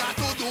 This you got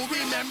to do,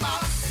 remember.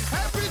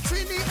 Every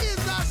Trini is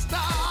a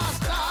star,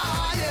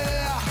 star,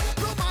 yeah.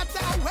 No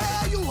matter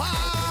where you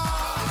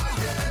are,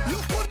 you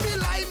could be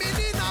liming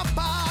in a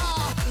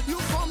bar. You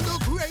from the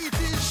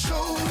greatest show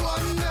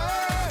on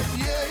earth,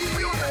 yeah.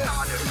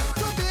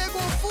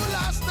 Tobago full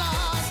of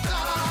star,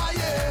 star,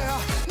 yeah.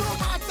 No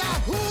matter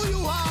who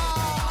you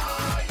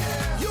are,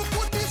 you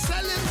could be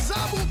selling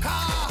Zabuka.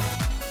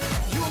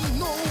 You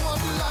know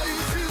what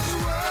life is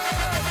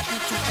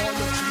worth. To all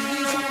the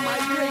trees are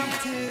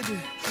migrated.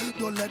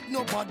 Don't let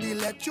nobody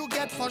let you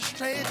get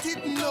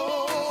frustrated,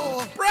 no.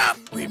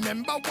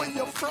 Remember where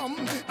you're from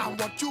and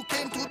what you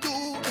came to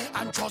do.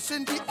 And trust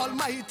in the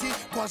Almighty,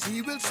 cause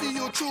He will see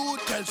you through.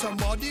 Tell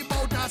somebody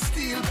about a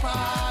steel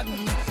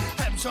pan.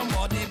 Help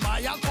somebody buy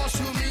a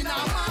costume in a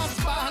mass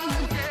band.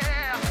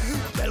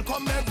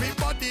 Welcome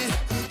everybody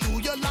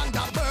to your land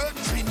of birth.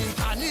 Trini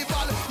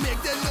Carnival,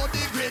 make them know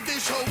the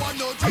greatest show on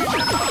no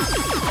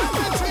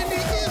Trini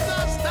is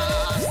a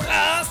star,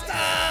 star,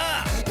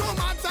 star. No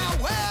matter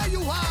where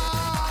you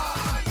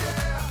are,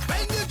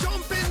 when you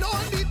jumping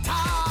on the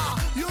tar,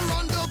 you're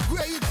on the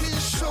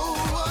greatest show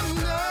on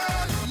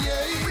earth, yeah.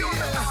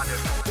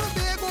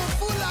 Tobago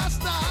full of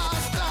star,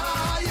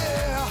 star,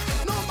 yeah.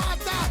 No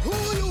matter who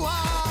you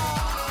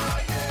are,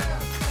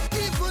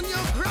 even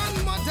your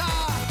grandmother,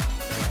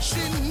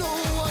 she know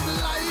what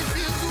life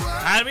is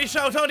worth. And we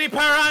shout out the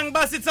Parang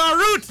bus, it's en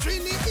route.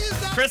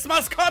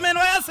 Christmas coming,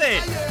 where I say.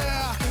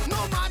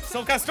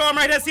 Soca Storm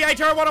right at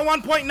CITR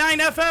 101.9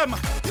 FM.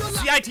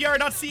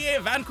 CITR.ca,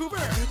 Vancouver.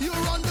 You're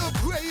on the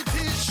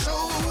greatest show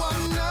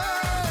on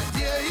earth,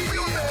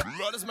 yeah.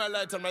 Blood is my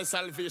light and my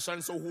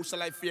salvation, so who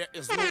shall I fear?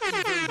 Is no evil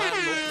man,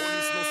 no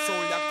police, no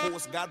soldier,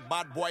 coast guard,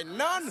 bad boy,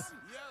 none.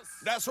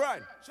 That's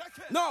right.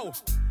 No,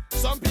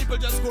 some people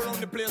just go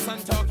around the place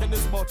and talking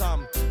this about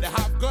they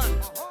have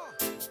gun.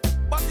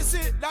 But you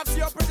see, that's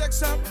your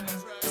protection.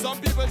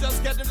 Some people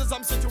just get into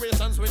some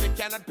situations where they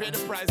cannot pay the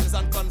prices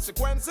and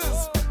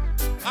consequences.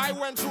 I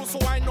went through, so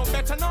I know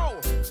better now.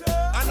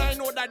 And I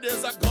know that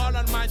there's a God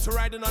Almighty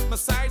riding on my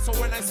side. So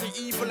when I say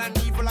evil and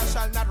evil, I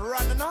shall not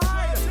run and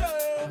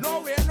hide.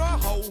 No way, no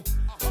how.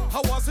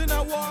 I was in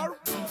a war.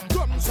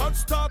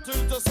 Gunshots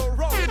started to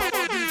surround.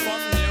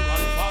 From near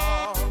and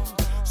far,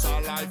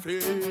 shall I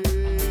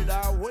fade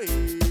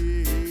away?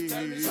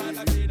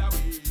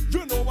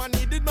 You know I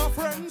needed my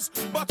friends,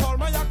 but all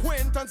my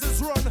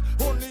acquaintances run.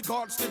 Only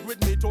God stick with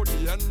me to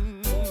the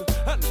end,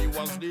 and He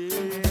was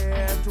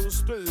there to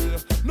stay.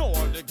 No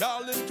other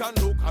gallant can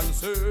look and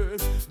say,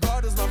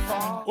 God is not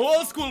far.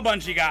 Old school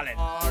Bunchy Garland.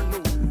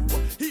 No,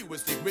 He will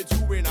stick with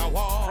you in a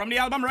war. From the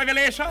album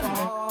Revelation.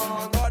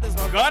 God is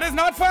not God is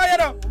not far, you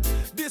know.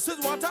 This is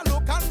what I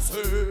look and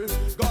say.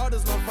 God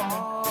is not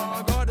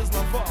far. God is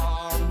not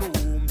far. No,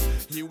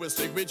 He will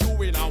stick with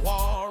you in a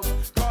war.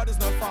 God is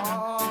not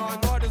far.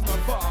 God is not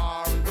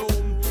far. No,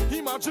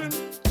 imagine,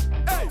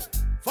 hey,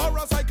 far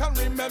as I can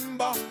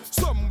remember,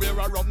 somewhere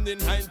around the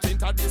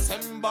 19th of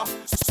December.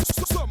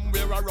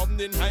 Somewhere around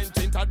the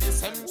 19th of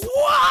December.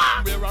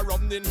 Somewhere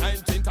around the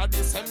 19th of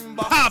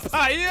December.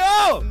 Papa,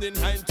 yo! The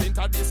 19th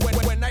of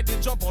December. When I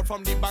did jump out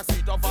from the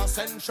backseat of a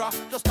Sentra,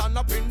 just stand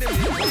up in the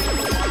middle.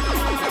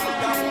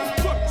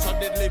 So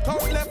deadly come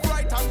left,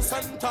 right, and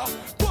center.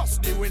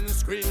 Bust the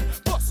windscreen,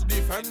 bust the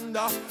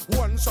fender.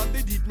 One shot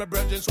they did my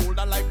brother's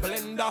shoulder like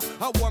blender.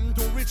 I want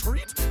to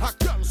retreat, I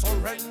can't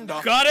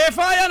surrender. Got it,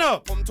 fire now!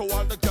 Come to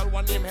all the girl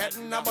one name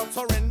heading about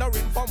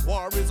surrendering from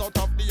war is out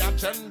of the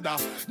agenda.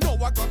 Now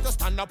I got to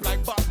stand up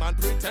like Batman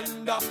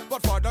pretender.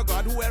 But Father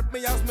God who helped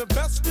me as my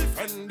best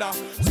defender.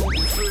 So we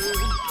say,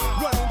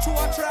 running through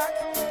a track,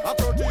 I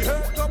 30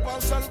 head up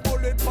and shell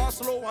bullet pass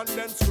slow and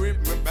then scrape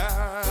me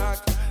back.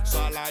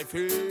 Shall I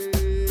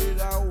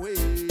fade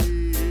away?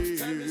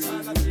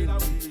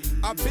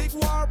 A big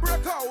war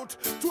break out.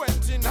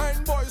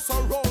 29 boys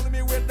surround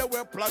me with the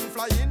weapon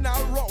flying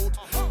out.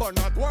 But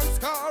not one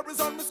scar is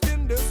on my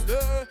skin this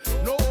day.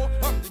 No,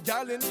 I'm the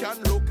gallant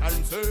can look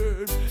and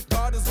say,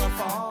 God is not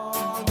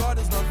far, God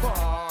is not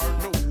far.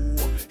 No,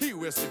 He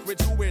will stick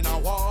with you in a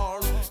war.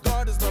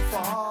 God is not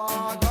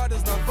far, God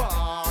is not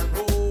far.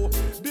 No,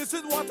 this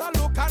is what I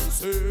look and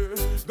say.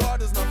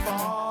 God is not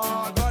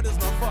far, God is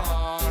not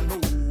far. No,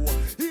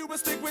 He will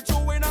stick with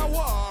you in a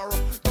war.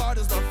 God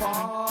is not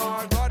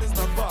far, God is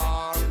not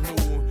far. No,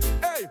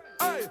 hey,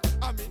 hey,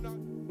 I mean.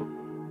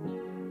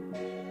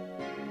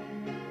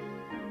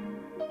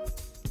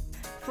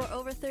 For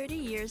over 30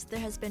 years, there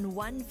has been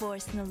one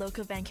voice in the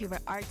local Vancouver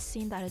art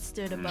scene that has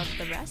stood above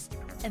the rest,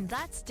 and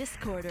that's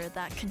Discorder,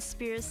 that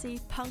conspiracy,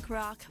 punk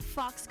rock,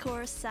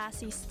 foxcore,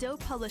 sassy, still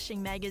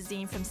publishing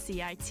magazine from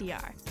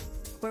CITR.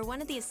 We're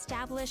one of the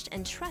established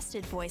and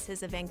trusted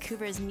voices of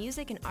Vancouver's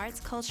music and arts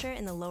culture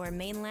in the Lower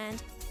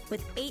Mainland,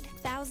 with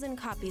 8,000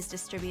 copies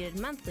distributed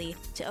monthly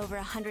to over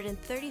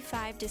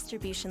 135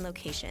 distribution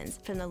locations,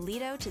 from the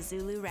Lido to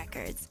Zulu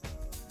Records.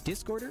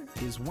 Discorder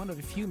is one of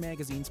a few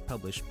magazines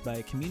published by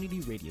a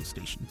community radio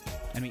station,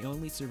 and we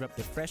only serve up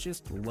the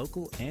freshest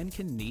local and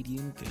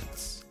Canadian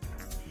goods.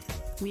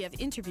 We have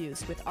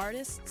interviews with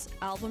artists,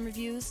 album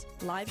reviews,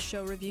 live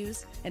show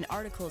reviews, and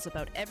articles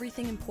about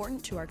everything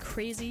important to our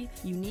crazy,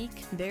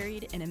 unique,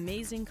 varied, and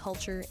amazing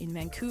culture in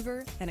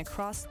Vancouver and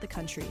across the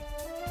country.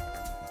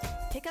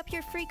 Pick up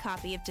your free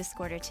copy of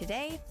Discorder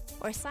today,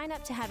 or sign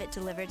up to have it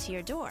delivered to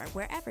your door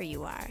wherever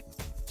you are.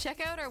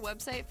 Check out our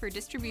website for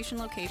distribution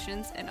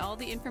locations and all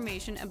the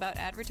information about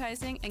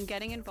advertising and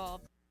getting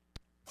involved.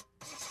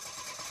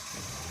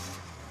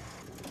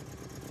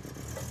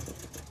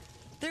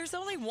 There's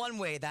only one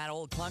way that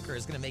old clunker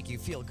is going to make you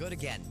feel good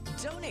again.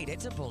 Donate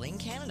it to Bullying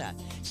Canada.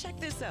 Check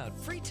this out.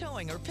 Free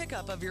towing or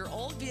pickup of your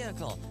old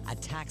vehicle, a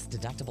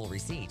tax-deductible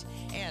receipt,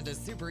 and a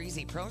super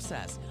easy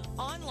process.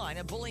 Online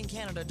at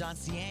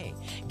bullyingcanada.ca.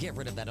 Get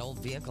rid of that old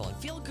vehicle and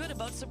feel good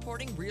about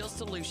supporting real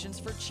solutions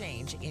for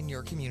change in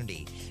your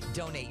community.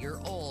 Donate your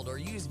old or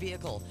used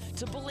vehicle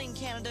to Bullying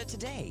Canada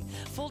today.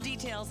 Full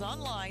details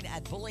online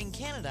at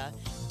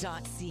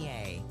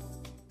bullyingcanada.ca.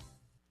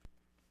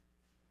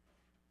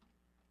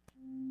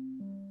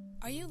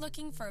 Are you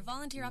looking for a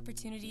volunteer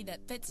opportunity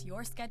that fits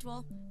your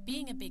schedule?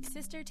 Being a big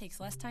sister takes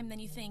less time than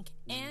you think,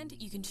 and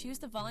you can choose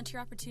the volunteer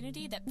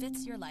opportunity that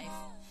fits your life.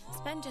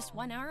 Spend just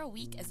 1 hour a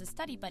week as a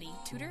study buddy,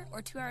 tutor,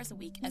 or 2 hours a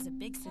week as a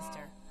big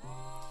sister.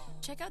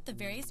 Check out the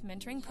various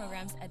mentoring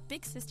programs at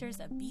Big Sisters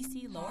of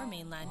BC Lower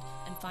Mainland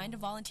and find a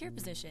volunteer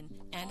position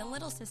and a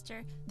little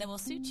sister that will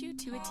suit you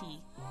to a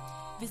T.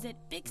 Visit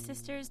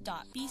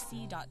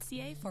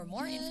bigsisters.bc.ca for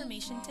more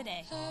information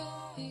today.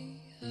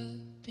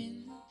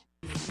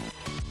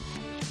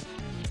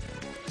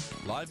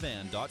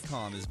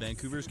 LiveBand.com is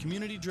Vancouver's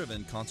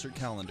community-driven concert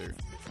calendar.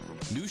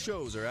 New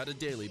shows are added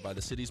daily by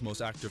the city's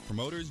most active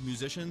promoters,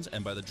 musicians,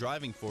 and by the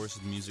driving force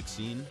of the music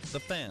scene, the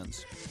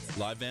fans.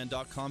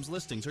 LiveBand.com's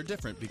listings are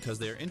different because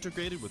they are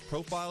integrated with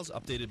profiles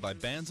updated by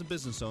bands and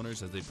business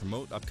owners as they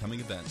promote upcoming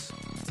events.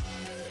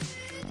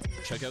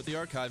 Check out the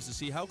archives to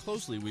see how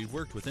closely we've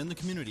worked within the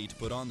community to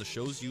put on the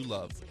shows you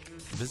love.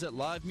 Visit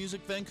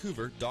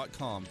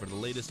livemusicvancouver.com for the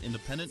latest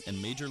independent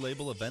and major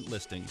label event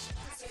listings.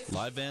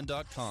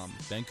 LiveBand.com,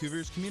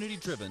 Vancouver's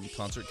community-driven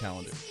concert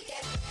calendar.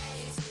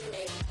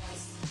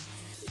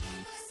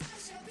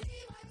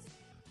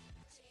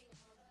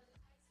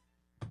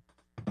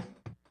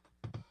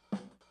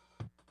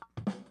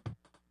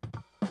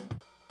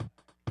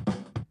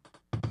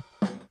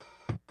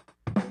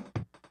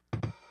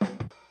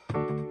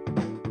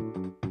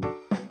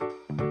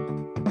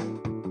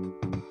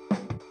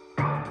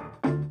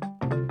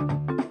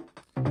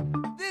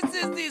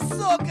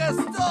 Soca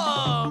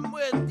Storm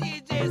with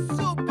DJ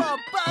Super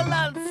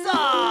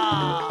Balanza,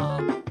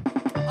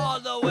 all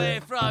the way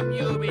from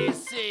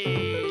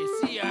UBC,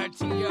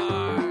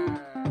 CRTR.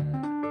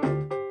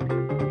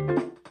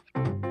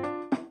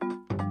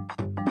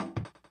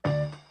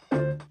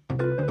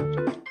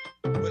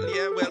 Well,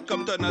 yeah,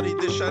 welcome to another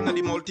edition of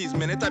the Maltese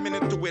Minute. I'm in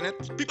it to win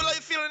it. People, are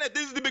you feeling it?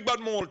 This is the Big Bad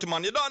Malty,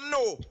 man. You don't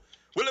know.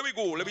 Well, let me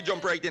go. Let me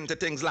jump right into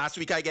things. Last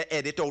week, I get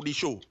edit out the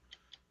show.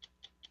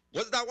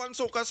 What's that one,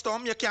 Soca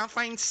Storm? You can't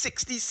find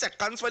 60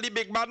 seconds for the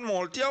Big Bad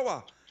Malty, or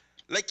what?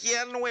 Like, you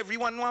know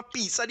everyone want a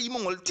piece of the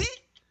Malty?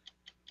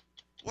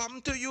 What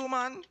happened to you,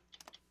 man?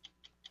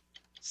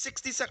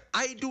 60 seconds.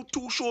 I do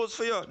 2 shows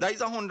for you. That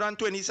is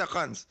 120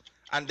 seconds.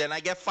 And then I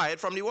get fired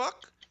from the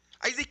work.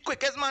 I is the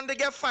quickest man to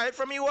get fired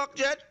from the work,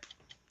 Jet.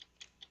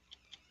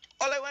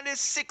 All I want is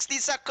 60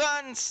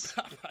 seconds.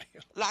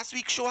 Last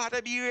week's show had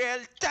to be real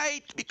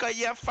tight because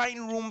you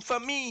find room for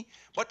me.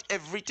 But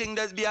everything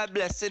does be a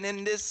blessing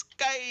in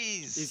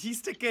disguise. Is he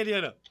sticking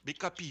here?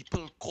 Because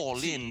people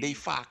call in, they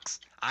fax,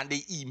 and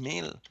they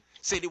email.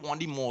 Say they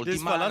want the multi-man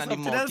This fella's and the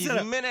something else,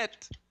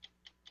 multi-minute.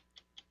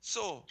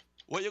 So,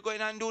 what you going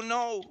to do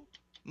now?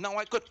 Now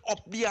I could up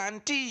the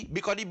ante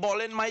because the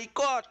ball in my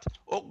court.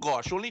 Oh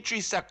gosh, only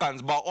 3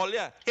 seconds. But all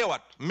yeah, here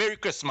what? Merry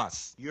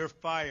Christmas. You're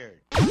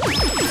fired.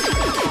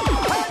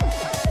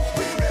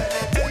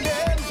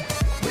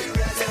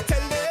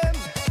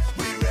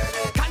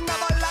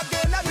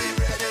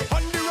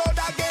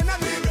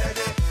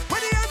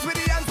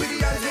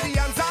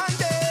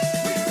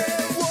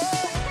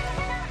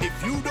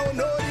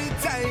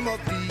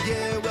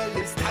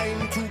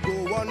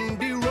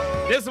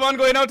 This one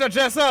going out to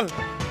Jessel.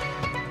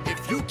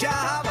 If you can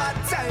have a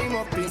time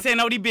up in, say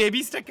now the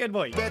baby sticking,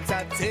 boy.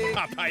 Better take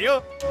Papa,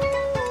 yo.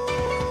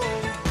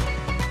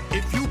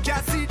 If you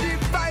can see the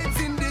vibes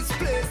in this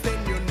place,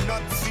 then you're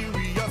not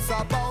serious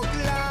about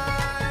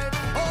life.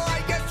 Oh,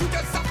 I guess you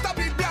just have to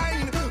be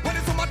blind. When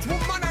there's so much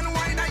woman and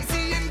wine, I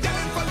see in girl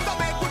in front of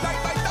me, good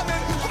like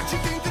vitamin. What she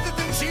think to the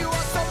thing, she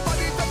wants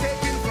somebody to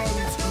take in front.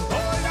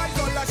 Oh, that's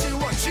all that she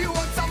wants. She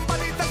wants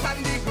somebody to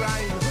stand the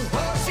grind.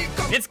 Oh, she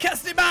comes. It's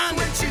Kesty Band.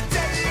 When she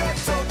tell you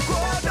to go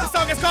down. The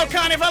song is called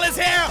Carnival is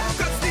here.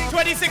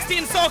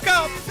 2016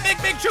 Soca.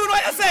 Big tune,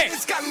 what you say?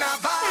 It's Carnival.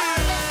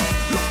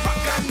 Look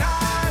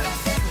bacchanal.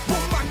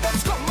 Woman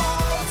does come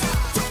out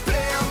to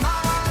play a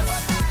mass.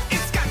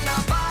 It's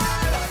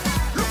Carnival.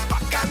 Look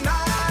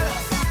bacchanal.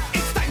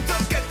 It's time to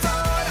get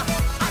on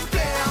and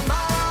play a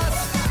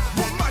mass.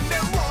 Woman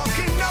them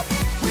walking up.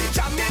 We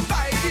jamming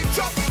by the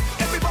drop.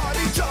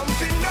 Everybody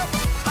jumping up.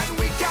 And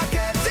we can't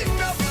get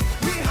enough.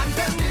 We hand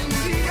them in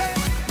the air.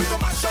 We go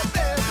mash up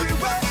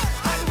everywhere.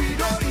 And we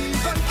don't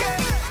even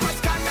care. Cause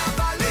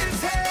Carnival is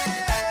here.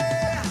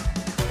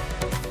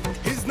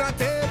 It's not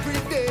every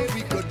day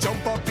we could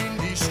jump up in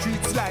the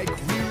streets like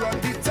we run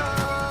the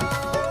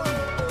town.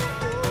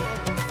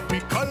 We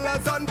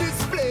colors on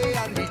display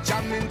and we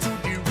jam into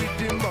the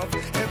rhythm of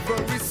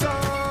every song.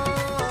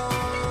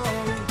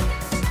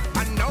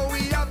 And now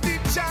we have the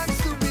chance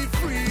to be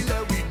free,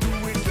 let we do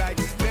it like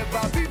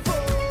never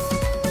before.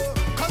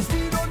 Cause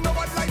we don't know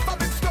what life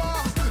have in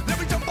store. Let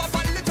me jump up a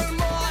little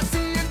more.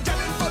 See it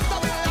gelling for the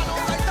way and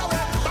right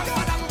away. Bang,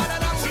 bang,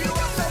 bang, she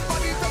wants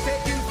somebody to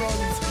take in front.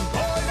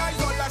 All night,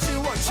 all that she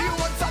wants. She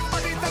wants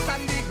somebody to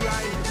stand the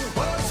grind.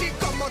 Oh, she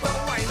come out of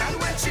wine and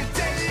when she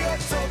tell you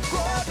to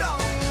go down,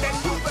 then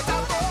you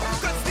better go.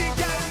 Cause the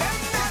girl them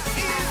not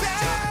easy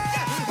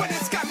when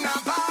it's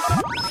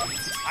Carnival.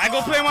 I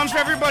go play one for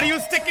everybody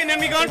who's sticking and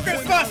we gone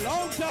Christmas.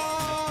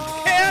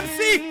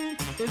 KMC.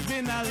 It's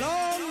been a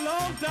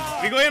long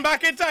time. We going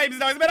back in times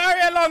now. It's been a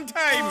real long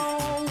time.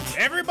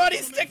 Everybody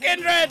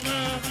sticking red.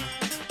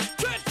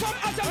 Straight from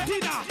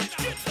Argentina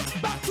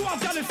back to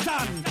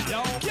Afghanistan.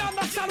 Yo, you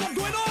understand what's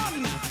going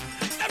on?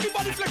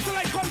 Everybody flexing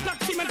like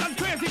contact cement and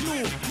crazy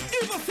glue.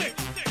 Evil sick.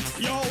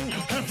 Yo,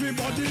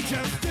 everybody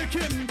just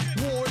sticking.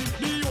 Boy,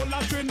 the whole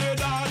of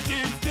Trinidad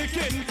is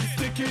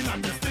sticking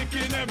and they're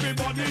sticking.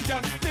 Everybody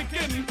just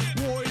sticking.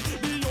 Boy,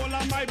 the whole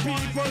of my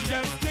people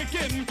just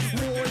sticking.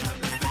 Boy,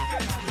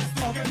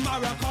 of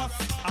Maracas,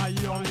 a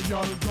young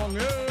going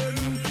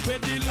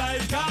with the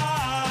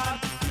lifeguard.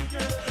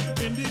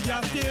 In the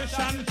gas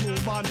station, 2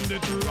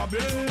 bandit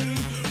robbing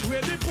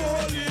with the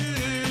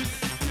police.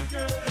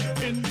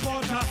 In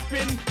Port of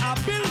Spain, a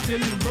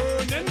building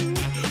burning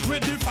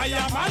with the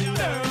fireman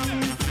them.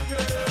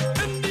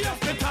 In the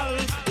hospital,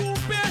 2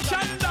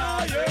 patients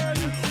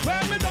dying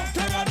where me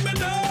doctor and me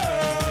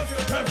nurse.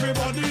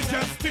 Everybody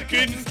just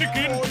sticking.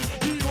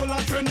 The whole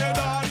of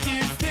Trinidad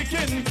is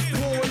sticking.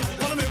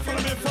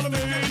 Follow me,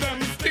 them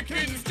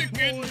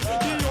sticking. The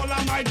whole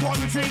of my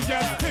country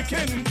just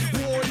sticking.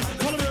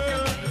 Follow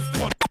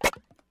me.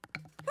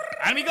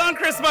 And we gone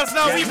Christmas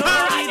now. We There's no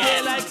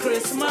holiday like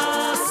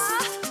Christmas.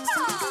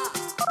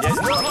 There's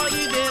no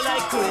holiday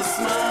like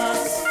Christmas.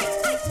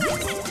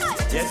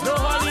 There's no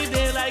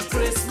holiday like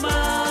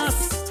Christmas.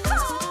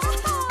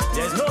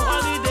 There's no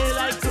holiday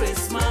like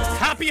Christmas.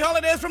 Happy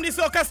holidays from the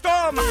Soca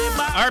Storm.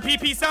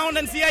 RPP Sound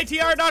and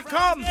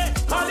CITR.com.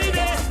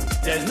 Holiday.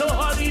 There's no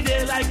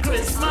holiday like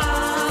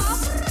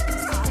Christmas.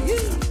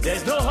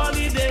 There's no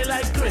holiday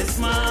like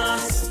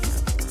Christmas.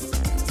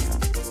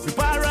 We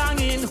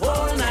parangin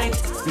whole night.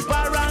 We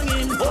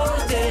parangin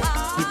whole day.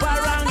 We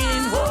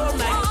parangin whole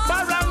night.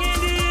 Parang in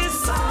the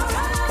east.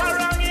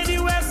 Parang in the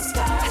west.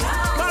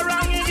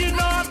 Parang in the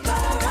north.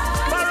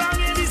 Parang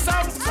in the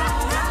south.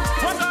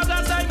 What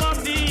other time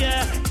of the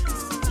year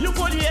you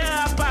could hear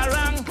a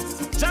parang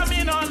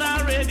jamming on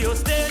a radio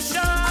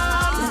station?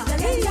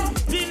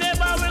 The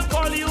neighbor will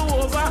call you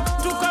over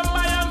to come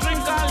by and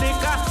drink a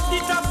liquor,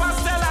 eat a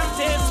pastel and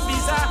taste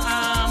pizza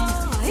ham.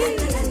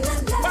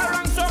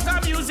 Parang soca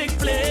music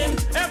playing,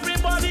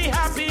 everybody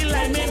happy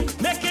liming,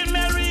 making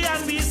merry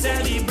and we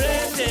celebrate.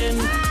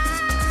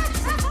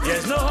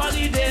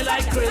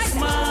 like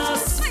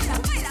Christmas.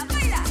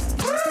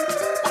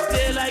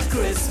 Day like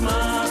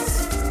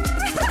Christmas.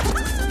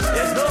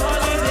 There's no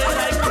holiday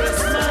like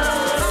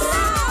Christmas.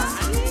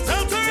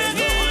 Now turn it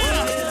in.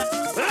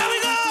 There we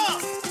go.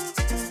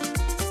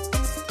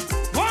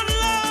 One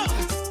love.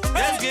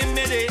 Just give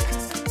me the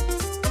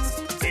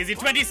Easy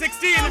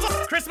 2016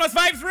 Christmas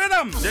vibes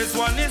rhythm. This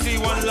one is the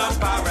one love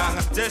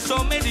parang. Just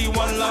show me the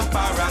one love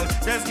parang.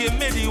 Just give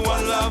me the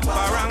one love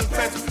parang.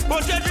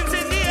 Put your drinks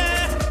in the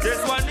air. This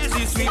one is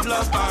the sweet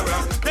love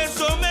parang. Just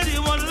show me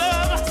the one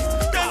love.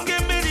 Just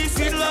give me the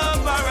sweet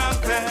love parang.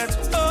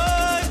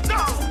 Oh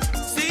no.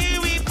 See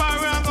we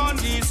parang on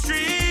the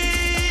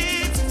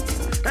streets.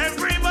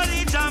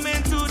 Everybody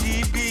jamming to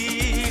the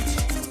beach.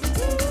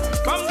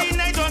 From the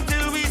night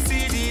until we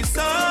see the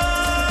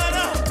sun.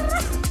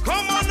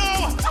 Come on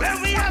now, let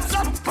me have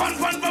some fun,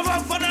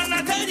 and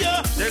I tell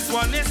you. This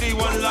one is the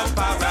one love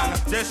parang.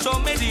 Just show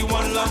me the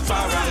one love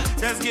parang.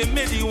 Just give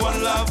me the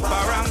one love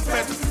parang.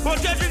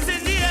 Put your drinks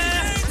in the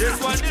air. This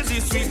one is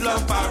the sweet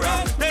love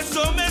parang. Just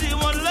show me the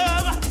one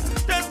love.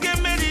 Just give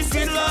me the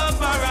sweet love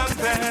parang.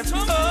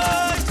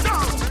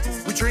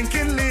 Oh, we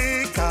drinking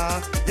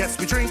liquor. Yes,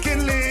 we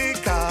drinking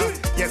liquor.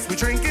 Yes, we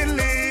drinking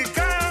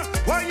liquor.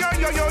 Why, yo.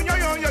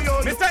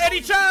 Mr.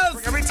 Eddie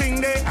Charles. Bring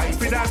everything there, I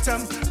feel that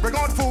bring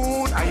out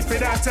food, I feel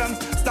that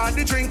start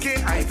the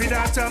drinking, I feel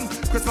that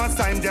Christmas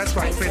time just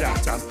right for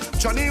that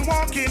Johnny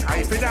walking,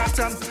 I feel that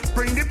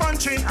bring the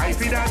punch in, I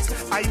feel that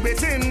I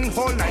waiting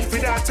whole night for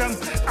that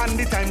and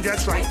the time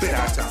just right for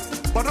that.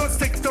 But don't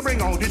stick to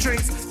bring out the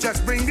drinks.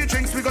 Just bring the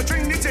drinks, we go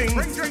drink the thing.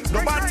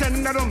 No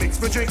bartender don't mix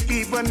me drink.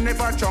 Even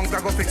if I drunk,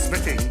 I go fix me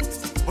thing.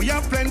 We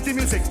have plenty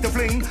music to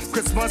fling.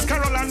 Christmas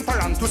carol and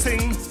parang to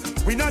sing.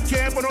 We not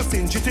here for no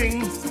stingy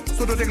thing.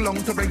 So don't take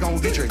long to bring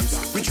out the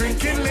drinks. We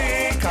drinking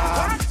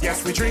liquor.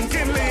 Yes, we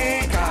drinking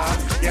liquor.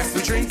 Yes,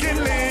 we drinking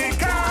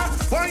liquor.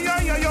 Oh, yo.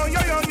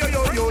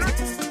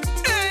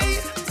 Hey,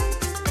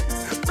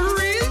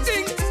 real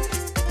thing.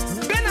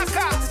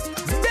 Benaka.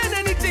 Ben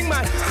anything,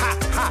 man. Ha.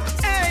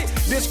 Hey,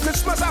 this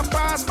Christmas I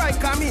passed by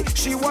Camille.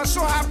 She was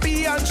so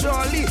happy and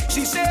jolly.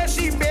 She said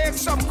she baked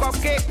some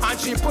cupcake and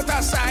she put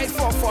aside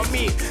for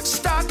me.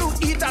 Start to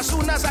eat as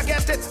soon as I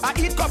get it. I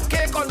eat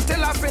cupcake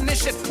until I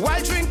finish it.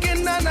 While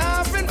drinking and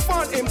having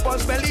fun,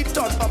 impulse belly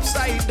turned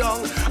upside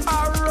down.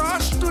 I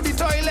rush to the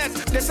toilet.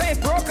 They say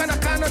it broke and I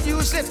cannot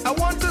use it. I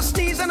want to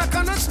sneeze and I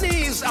cannot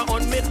sneeze. I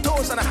on my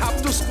toes and I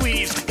have to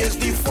squeeze. It's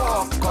the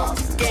 4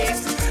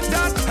 cupcake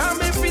that have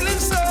me feeling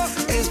so.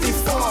 It's the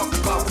 4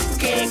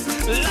 cupcake.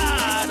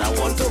 Lord, I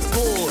want to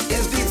go.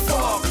 It's the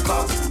 4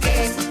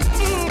 cupcake.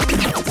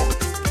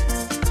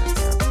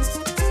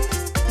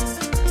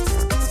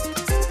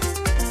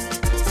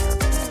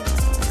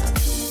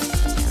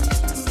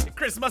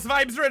 Christmas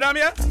vibes rhythm,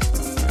 yeah?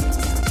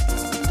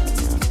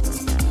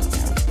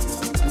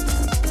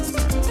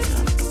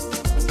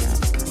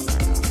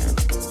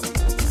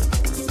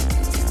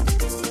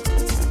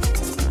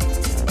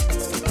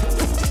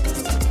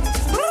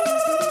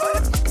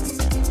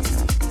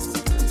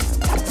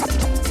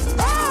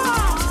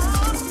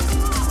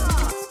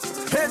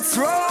 It's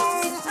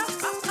wrong.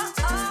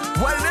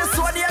 Well, this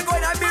one you're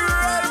going to be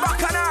real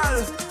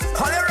bacchanal.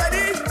 Are you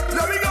ready?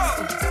 Let me go.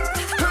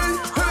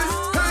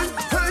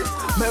 Hey.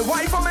 My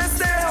wife and me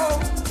stay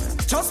home.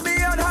 Just me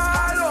and her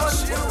alone.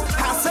 I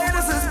say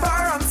this is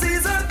parang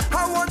season. I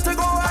want to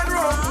go and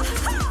roam.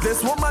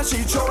 This woman, she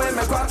throwing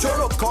me quattro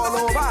look all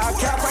over. I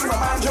can't bring my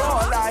banjo.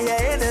 All I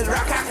hear in it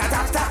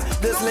rack-a-ta-ta-ta.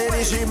 This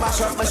lady, she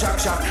mash up my shock.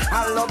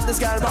 I love this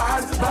girl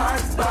bad.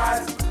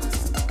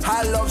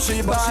 I love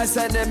she, but she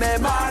sending me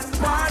mad.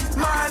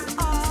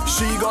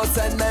 She go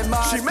send me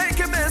mad. She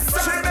making me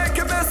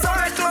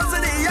sad. Close to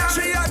the yard.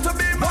 She had to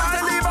be mad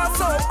to leave her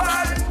so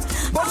bad.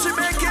 But she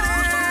making it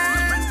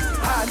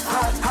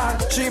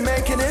hot. She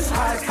making it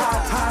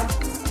hot.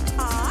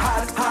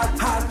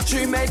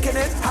 She making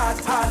it hot.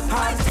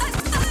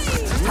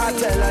 I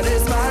tell her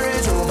this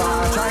marriage over.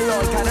 Try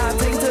all kind of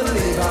things to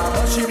leave her,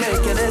 but she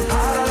making it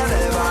harder than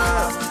ever.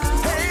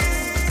 Hey,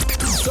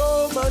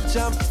 so much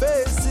on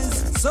faces.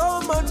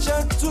 So much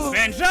to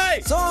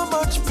so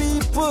much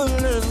people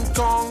in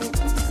tongue.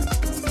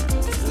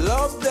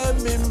 Love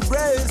them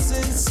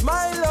embracing,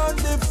 smile on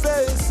their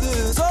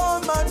faces. So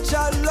much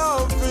I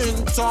love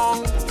in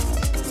tongue.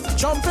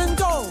 Jumping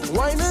down,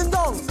 whining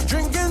down,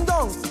 drinking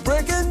down,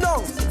 breaking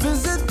down,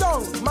 visit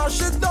down,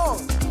 mash it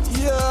down,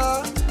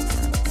 yeah.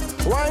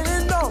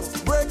 Whining down,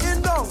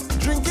 breaking down,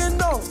 drinking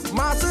down,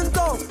 mashing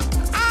down.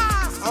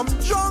 I'm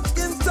drunk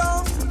in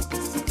town.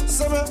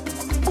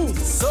 Boom.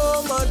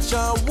 So much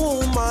a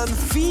woman,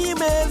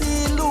 female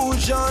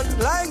illusion,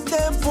 like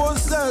them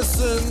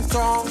possessing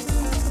tongue.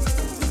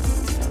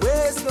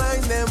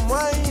 Waistline them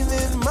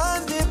whining,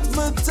 man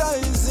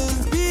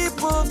hypnotizing,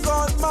 people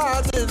got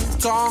mad in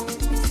tongue.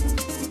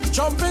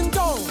 Jumping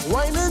down,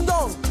 whining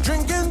down,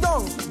 drinking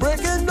down,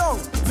 breaking down,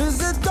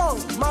 visit down,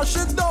 mash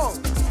it down,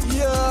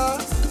 yeah.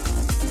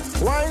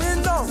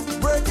 Whining down,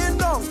 breaking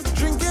down,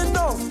 drinking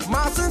down,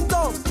 mashing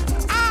down.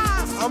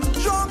 I'm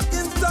drunk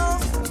in town.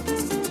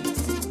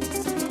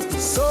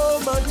 So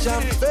much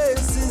on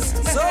faces,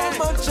 so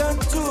much on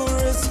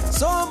tourists,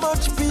 so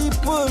much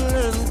people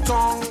in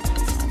town.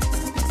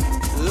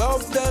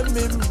 Love them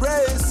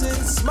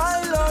embracing,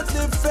 smile on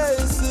their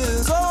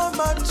faces, so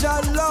much I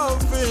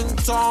love in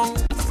town.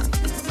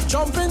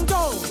 Jumping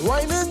down,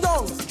 whining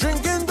down,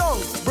 drinking down,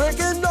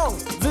 breaking down,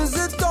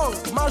 visit down,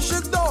 mash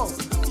it down,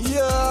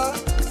 yeah.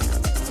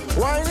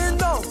 Whining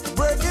down,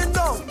 breaking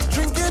down,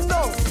 drinking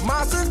down,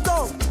 mashing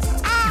down.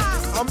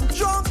 I'm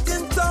drunk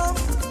in town.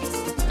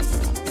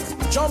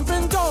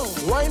 Jumping down,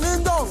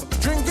 whining down,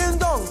 drinking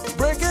down,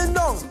 breaking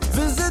down,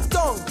 visit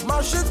down,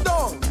 mash it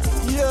down,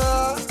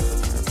 yeah.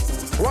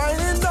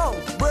 Whining down,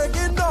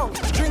 breaking down,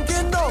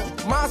 drinking down,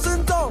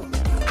 mashing down.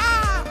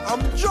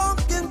 I'm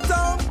drunk in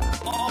town.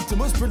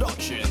 Optimus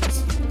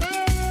Productions.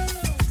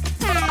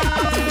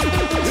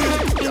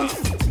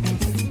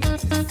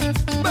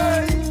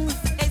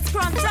 It's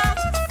Pronto.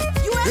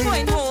 You ain't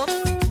going home.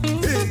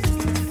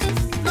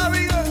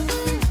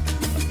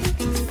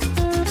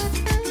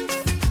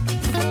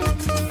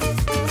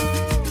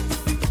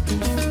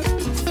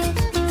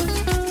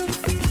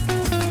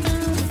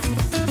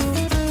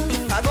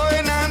 I'm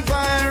going on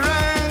fire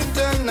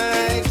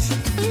tonight.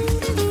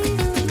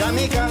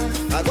 Kamika,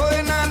 I'm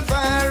going on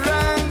fire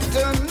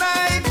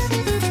tonight.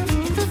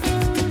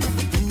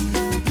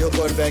 You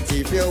could beg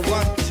if you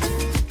want,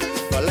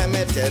 but let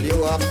me tell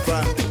you up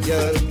front,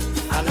 girl,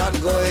 I'm not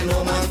going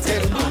home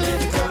until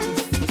morning come.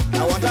 I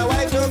want a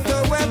white up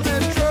to wet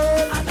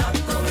petrol. I'm not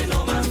going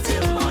home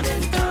until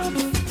morning come.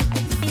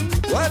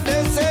 What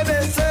they say.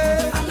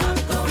 I'm not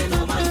going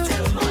home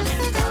until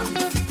morning come.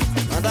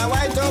 Want a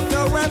white up to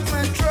wet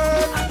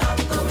petrol. I'm not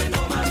going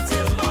home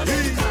until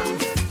morning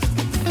come.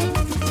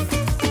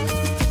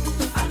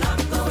 I'm not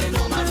going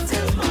home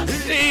until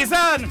morning come.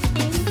 Jason!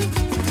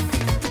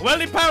 Well,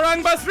 the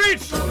Parang bus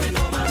reach. Going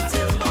home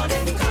until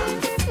morning come.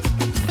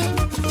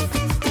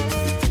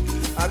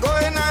 I'm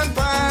going on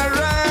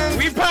Parang.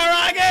 We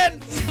Paranging!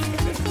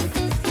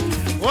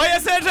 What you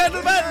say,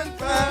 gentlemen?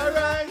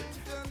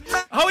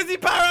 How is the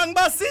Parang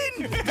bus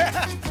scene?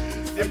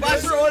 The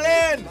bus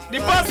rolling. The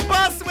bus,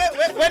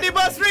 where the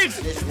bus reach?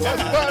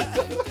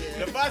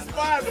 The bus.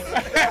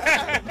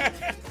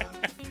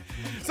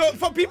 So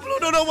for people who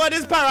don't know what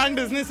this Parang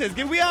business is,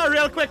 give me a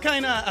real quick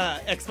kind of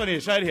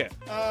explanation right here.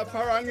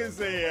 Parang is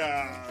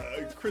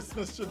a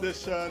Christmas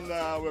tradition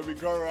where we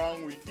go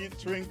around, we eat,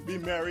 drink, be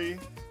merry,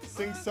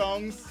 sing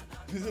songs,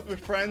 visit with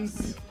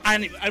friends.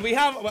 And we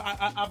have,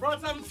 I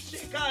brought some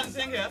shaker and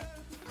thing here.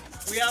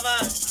 We have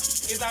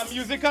it's a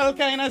musical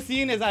kind of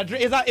scene, it's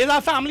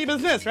a family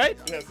business, right?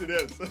 Yes, it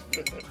is.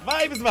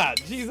 Vibes, man.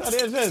 Jesus,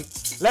 it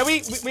is. Like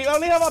we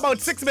only have about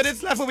 6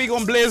 minutes left, but we're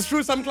going to blaze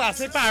through some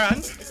classic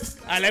Parang.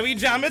 And let me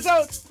jam it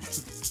out.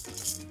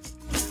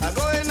 I'm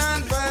going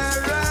on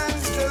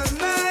Parang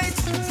tonight.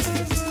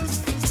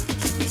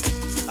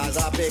 As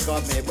I pick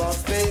up my box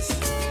face,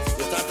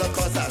 you start to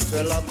cuss and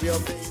swell up your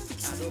face.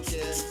 I don't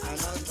care, I'm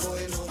not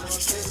going home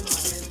until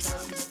morning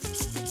come.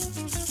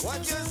 What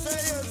you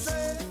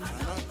say, I'm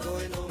not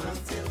going home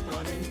until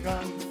morning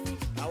come.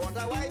 I want a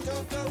white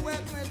out to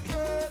wet my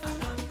throat. I'm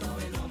not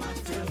going home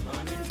until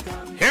morning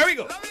come. Here we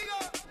go.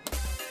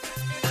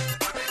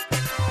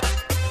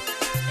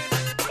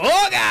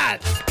 Oh, God!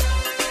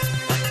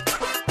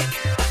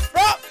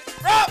 Rob!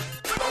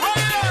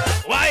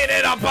 Why you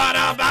did a pot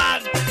of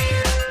man?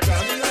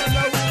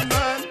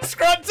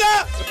 Scrubs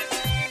up!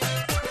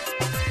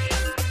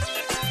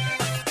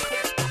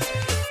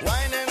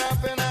 Winding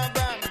up in a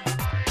band,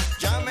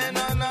 jamming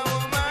on a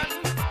woman,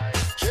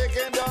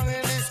 shaking down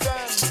in the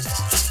stand.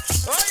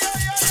 Oh,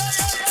 yeah.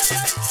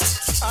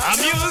 A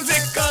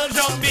musical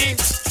zombie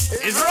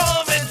is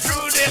roaming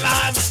through the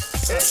land.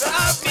 It's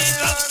happy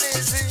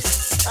uneasy.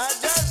 I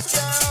just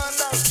can't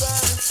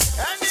understand.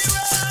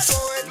 Anywhere I go,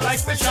 it's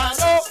Like the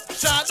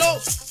shadow.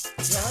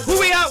 Who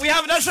we have? We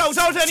have a shout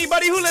out to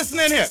anybody who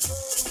listening here.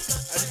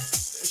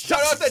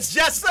 Shout out to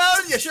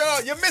Jessel.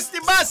 You missed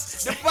the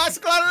bus. The bus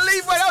gonna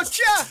leave without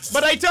you.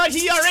 But I thought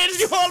he arranged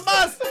the whole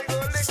bus.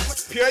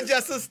 Pure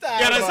Jessel style.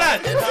 You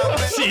understand?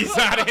 She's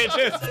not it.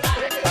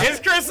 It's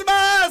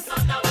Christmas.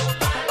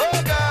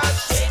 Oh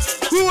gosh.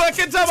 Who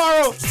working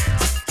tomorrow?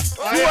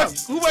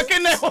 Who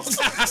working there?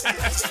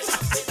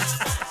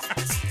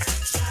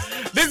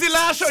 This is the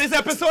last show. This is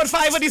episode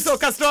 5 of the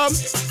Soca Storm.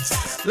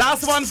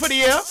 Last one for the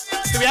year.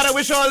 So we had to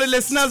wish all the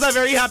listeners a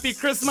very happy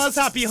Christmas,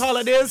 happy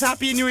holidays,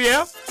 happy New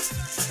Year.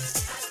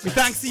 We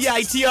thank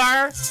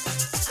CITR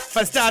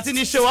for starting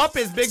the show up.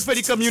 It's big for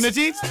the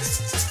community.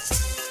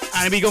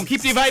 And we're going to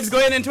keep the vibes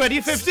going in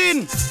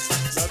 2015.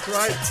 That's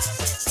right.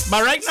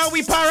 But right now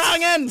we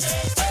Paranging.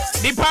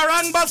 The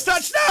Parang bus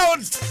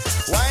touchdown.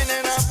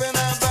 Winding up in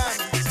a band,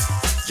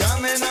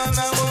 jamming on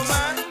a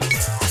woman,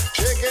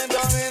 shaking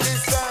down in the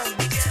sun.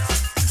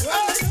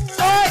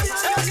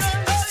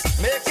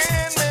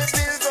 Making me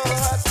feel so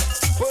hot,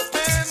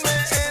 putting me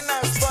in a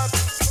spot,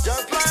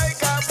 just like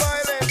a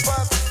boiling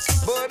pot,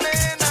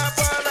 burning up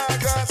all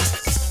I got.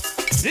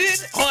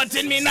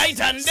 Haunting me night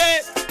and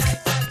day.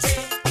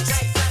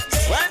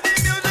 When the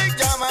music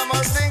jam, I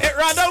must sing. It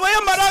rather where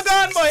your mother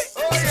gone, boy.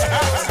 Oh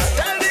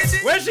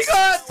yeah. Where's Where she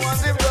going?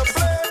 Want him to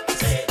play.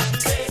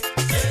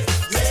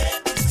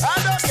 I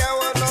don't care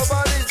what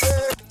nobody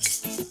say.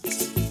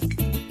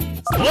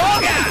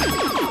 Logan!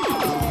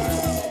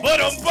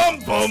 Boom, boom,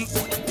 boom.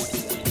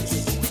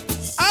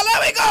 There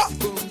we go.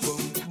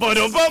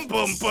 Boom, boom,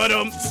 boom,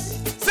 boom.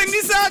 Sing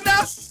the song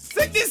now.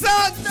 Sing the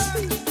song.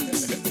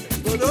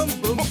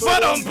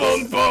 Boom, boom,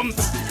 boom.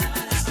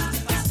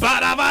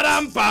 Bada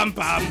badam bam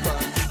bam.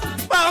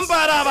 Bam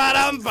bada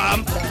badam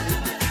bam.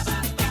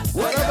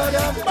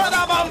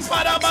 Bada bam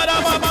bada bada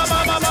bam bam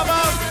bam bam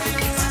bam.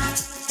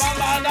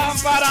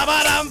 Bada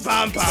badam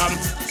bam bam.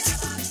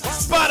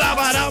 Bada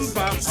badam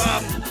bam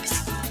bam.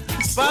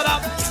 Bada.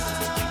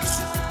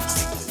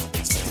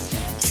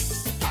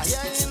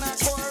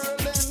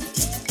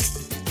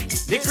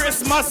 The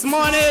Christmas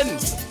morning.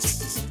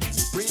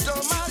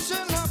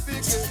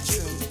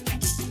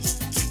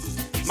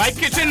 My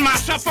kitchen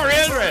mash up for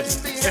real, right?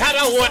 It had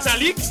a water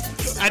leak,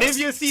 and if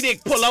you see they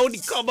pull out the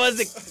covers,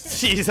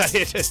 jeez, I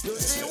hate it.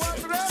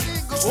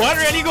 What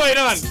really going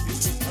on?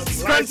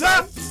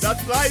 Spencer?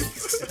 That's life.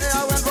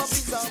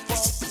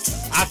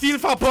 I feel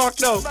for pork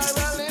now.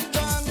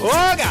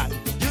 Oh God.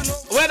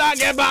 When I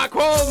get back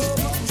home,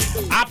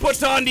 I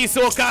put on the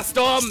Soca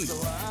Storm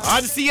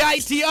on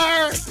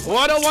CITR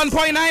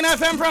 101.9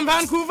 FM from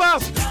Vancouver.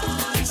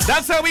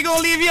 That's how we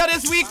gonna leave you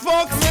this week,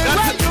 folks.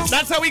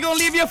 That's how we gonna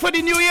leave you for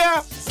the new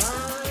year.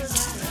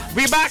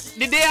 We back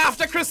the day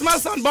after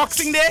Christmas on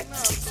Boxing Day.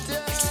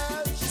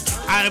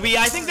 And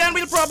I think then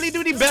we'll probably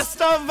do the best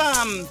of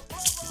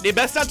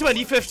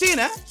 2015,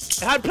 eh?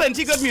 It had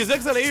plenty good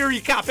music, so let me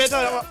recap it.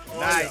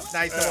 Nice.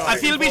 I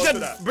feel we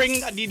should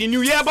bring the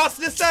New Year bus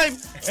this time.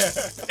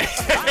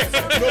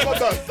 No more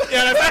bus. You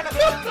understand?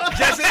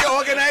 Jesse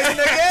organizing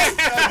again.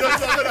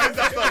 Just organize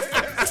that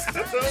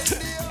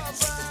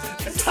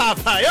bus.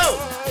 Papa, yo.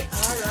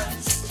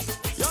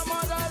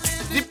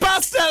 The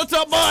pastel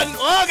to bun.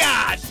 Oh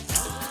God.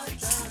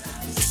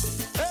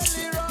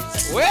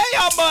 Where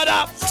your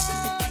mother?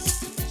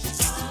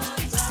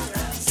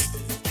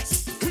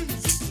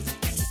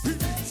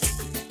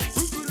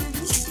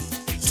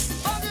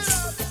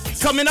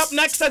 Coming up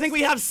next, I think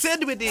we have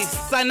Sid with the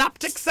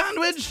Synaptic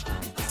Sandwich.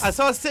 I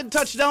saw Sid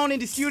touch down in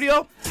the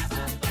studio.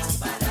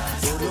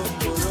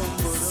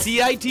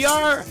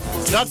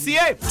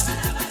 CITR.ca.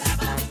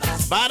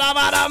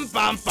 Badam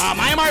bam bam.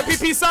 I'm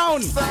RPP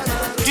Sound,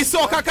 the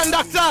Soca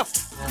Conductor.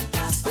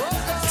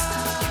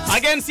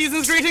 Again,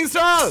 season's greetings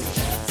to all.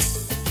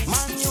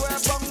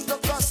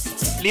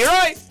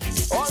 Leroy.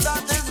 All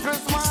that is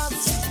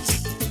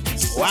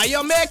Christmas. Why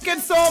you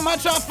making so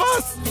much of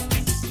us?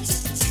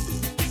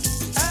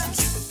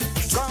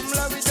 Come,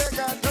 let me take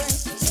a drink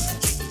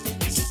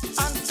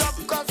and stop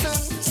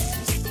cussing.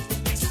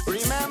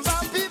 Remember,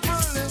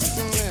 people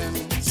listening.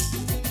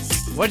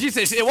 What'd you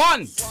say? She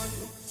one.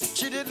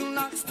 She didn't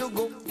ask to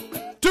go.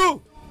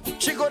 2.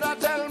 She coulda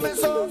tell me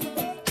so.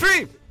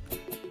 3.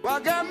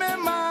 What got me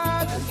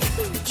mad?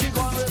 She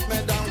gone with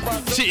me down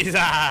for She's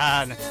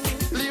on.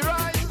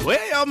 Leroy.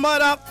 Where your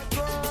mother?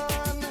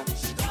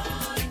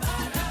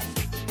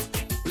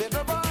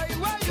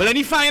 Well,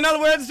 any final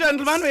words,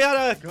 gentlemen? We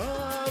had to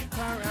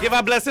give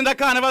a blessing to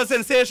Carnival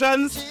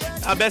Sensations,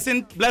 a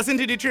blessing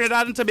to the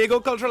Trinidad and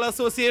Tobago Cultural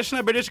Association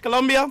of British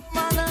Columbia.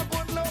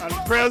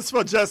 And prayers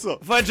for Jessel.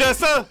 For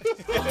Jessel.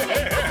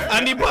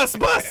 And the bus.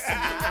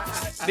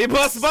 The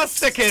bus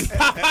sticking.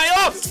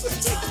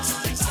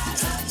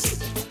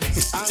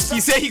 He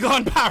said he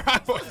gone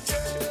para.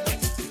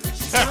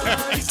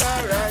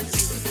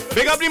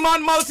 Big up the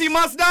man Multi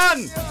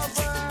Mustang.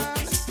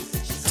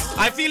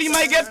 I feel he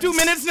might get 2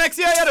 minutes next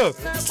year, you know.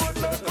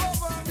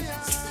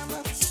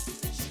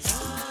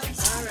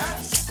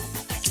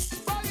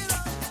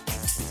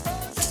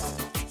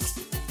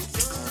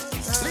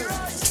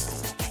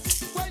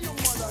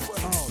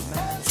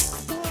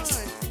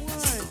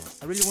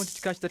 I really wanted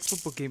to catch that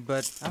football game,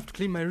 but I have to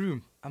clean my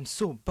room. I'm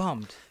so bummed.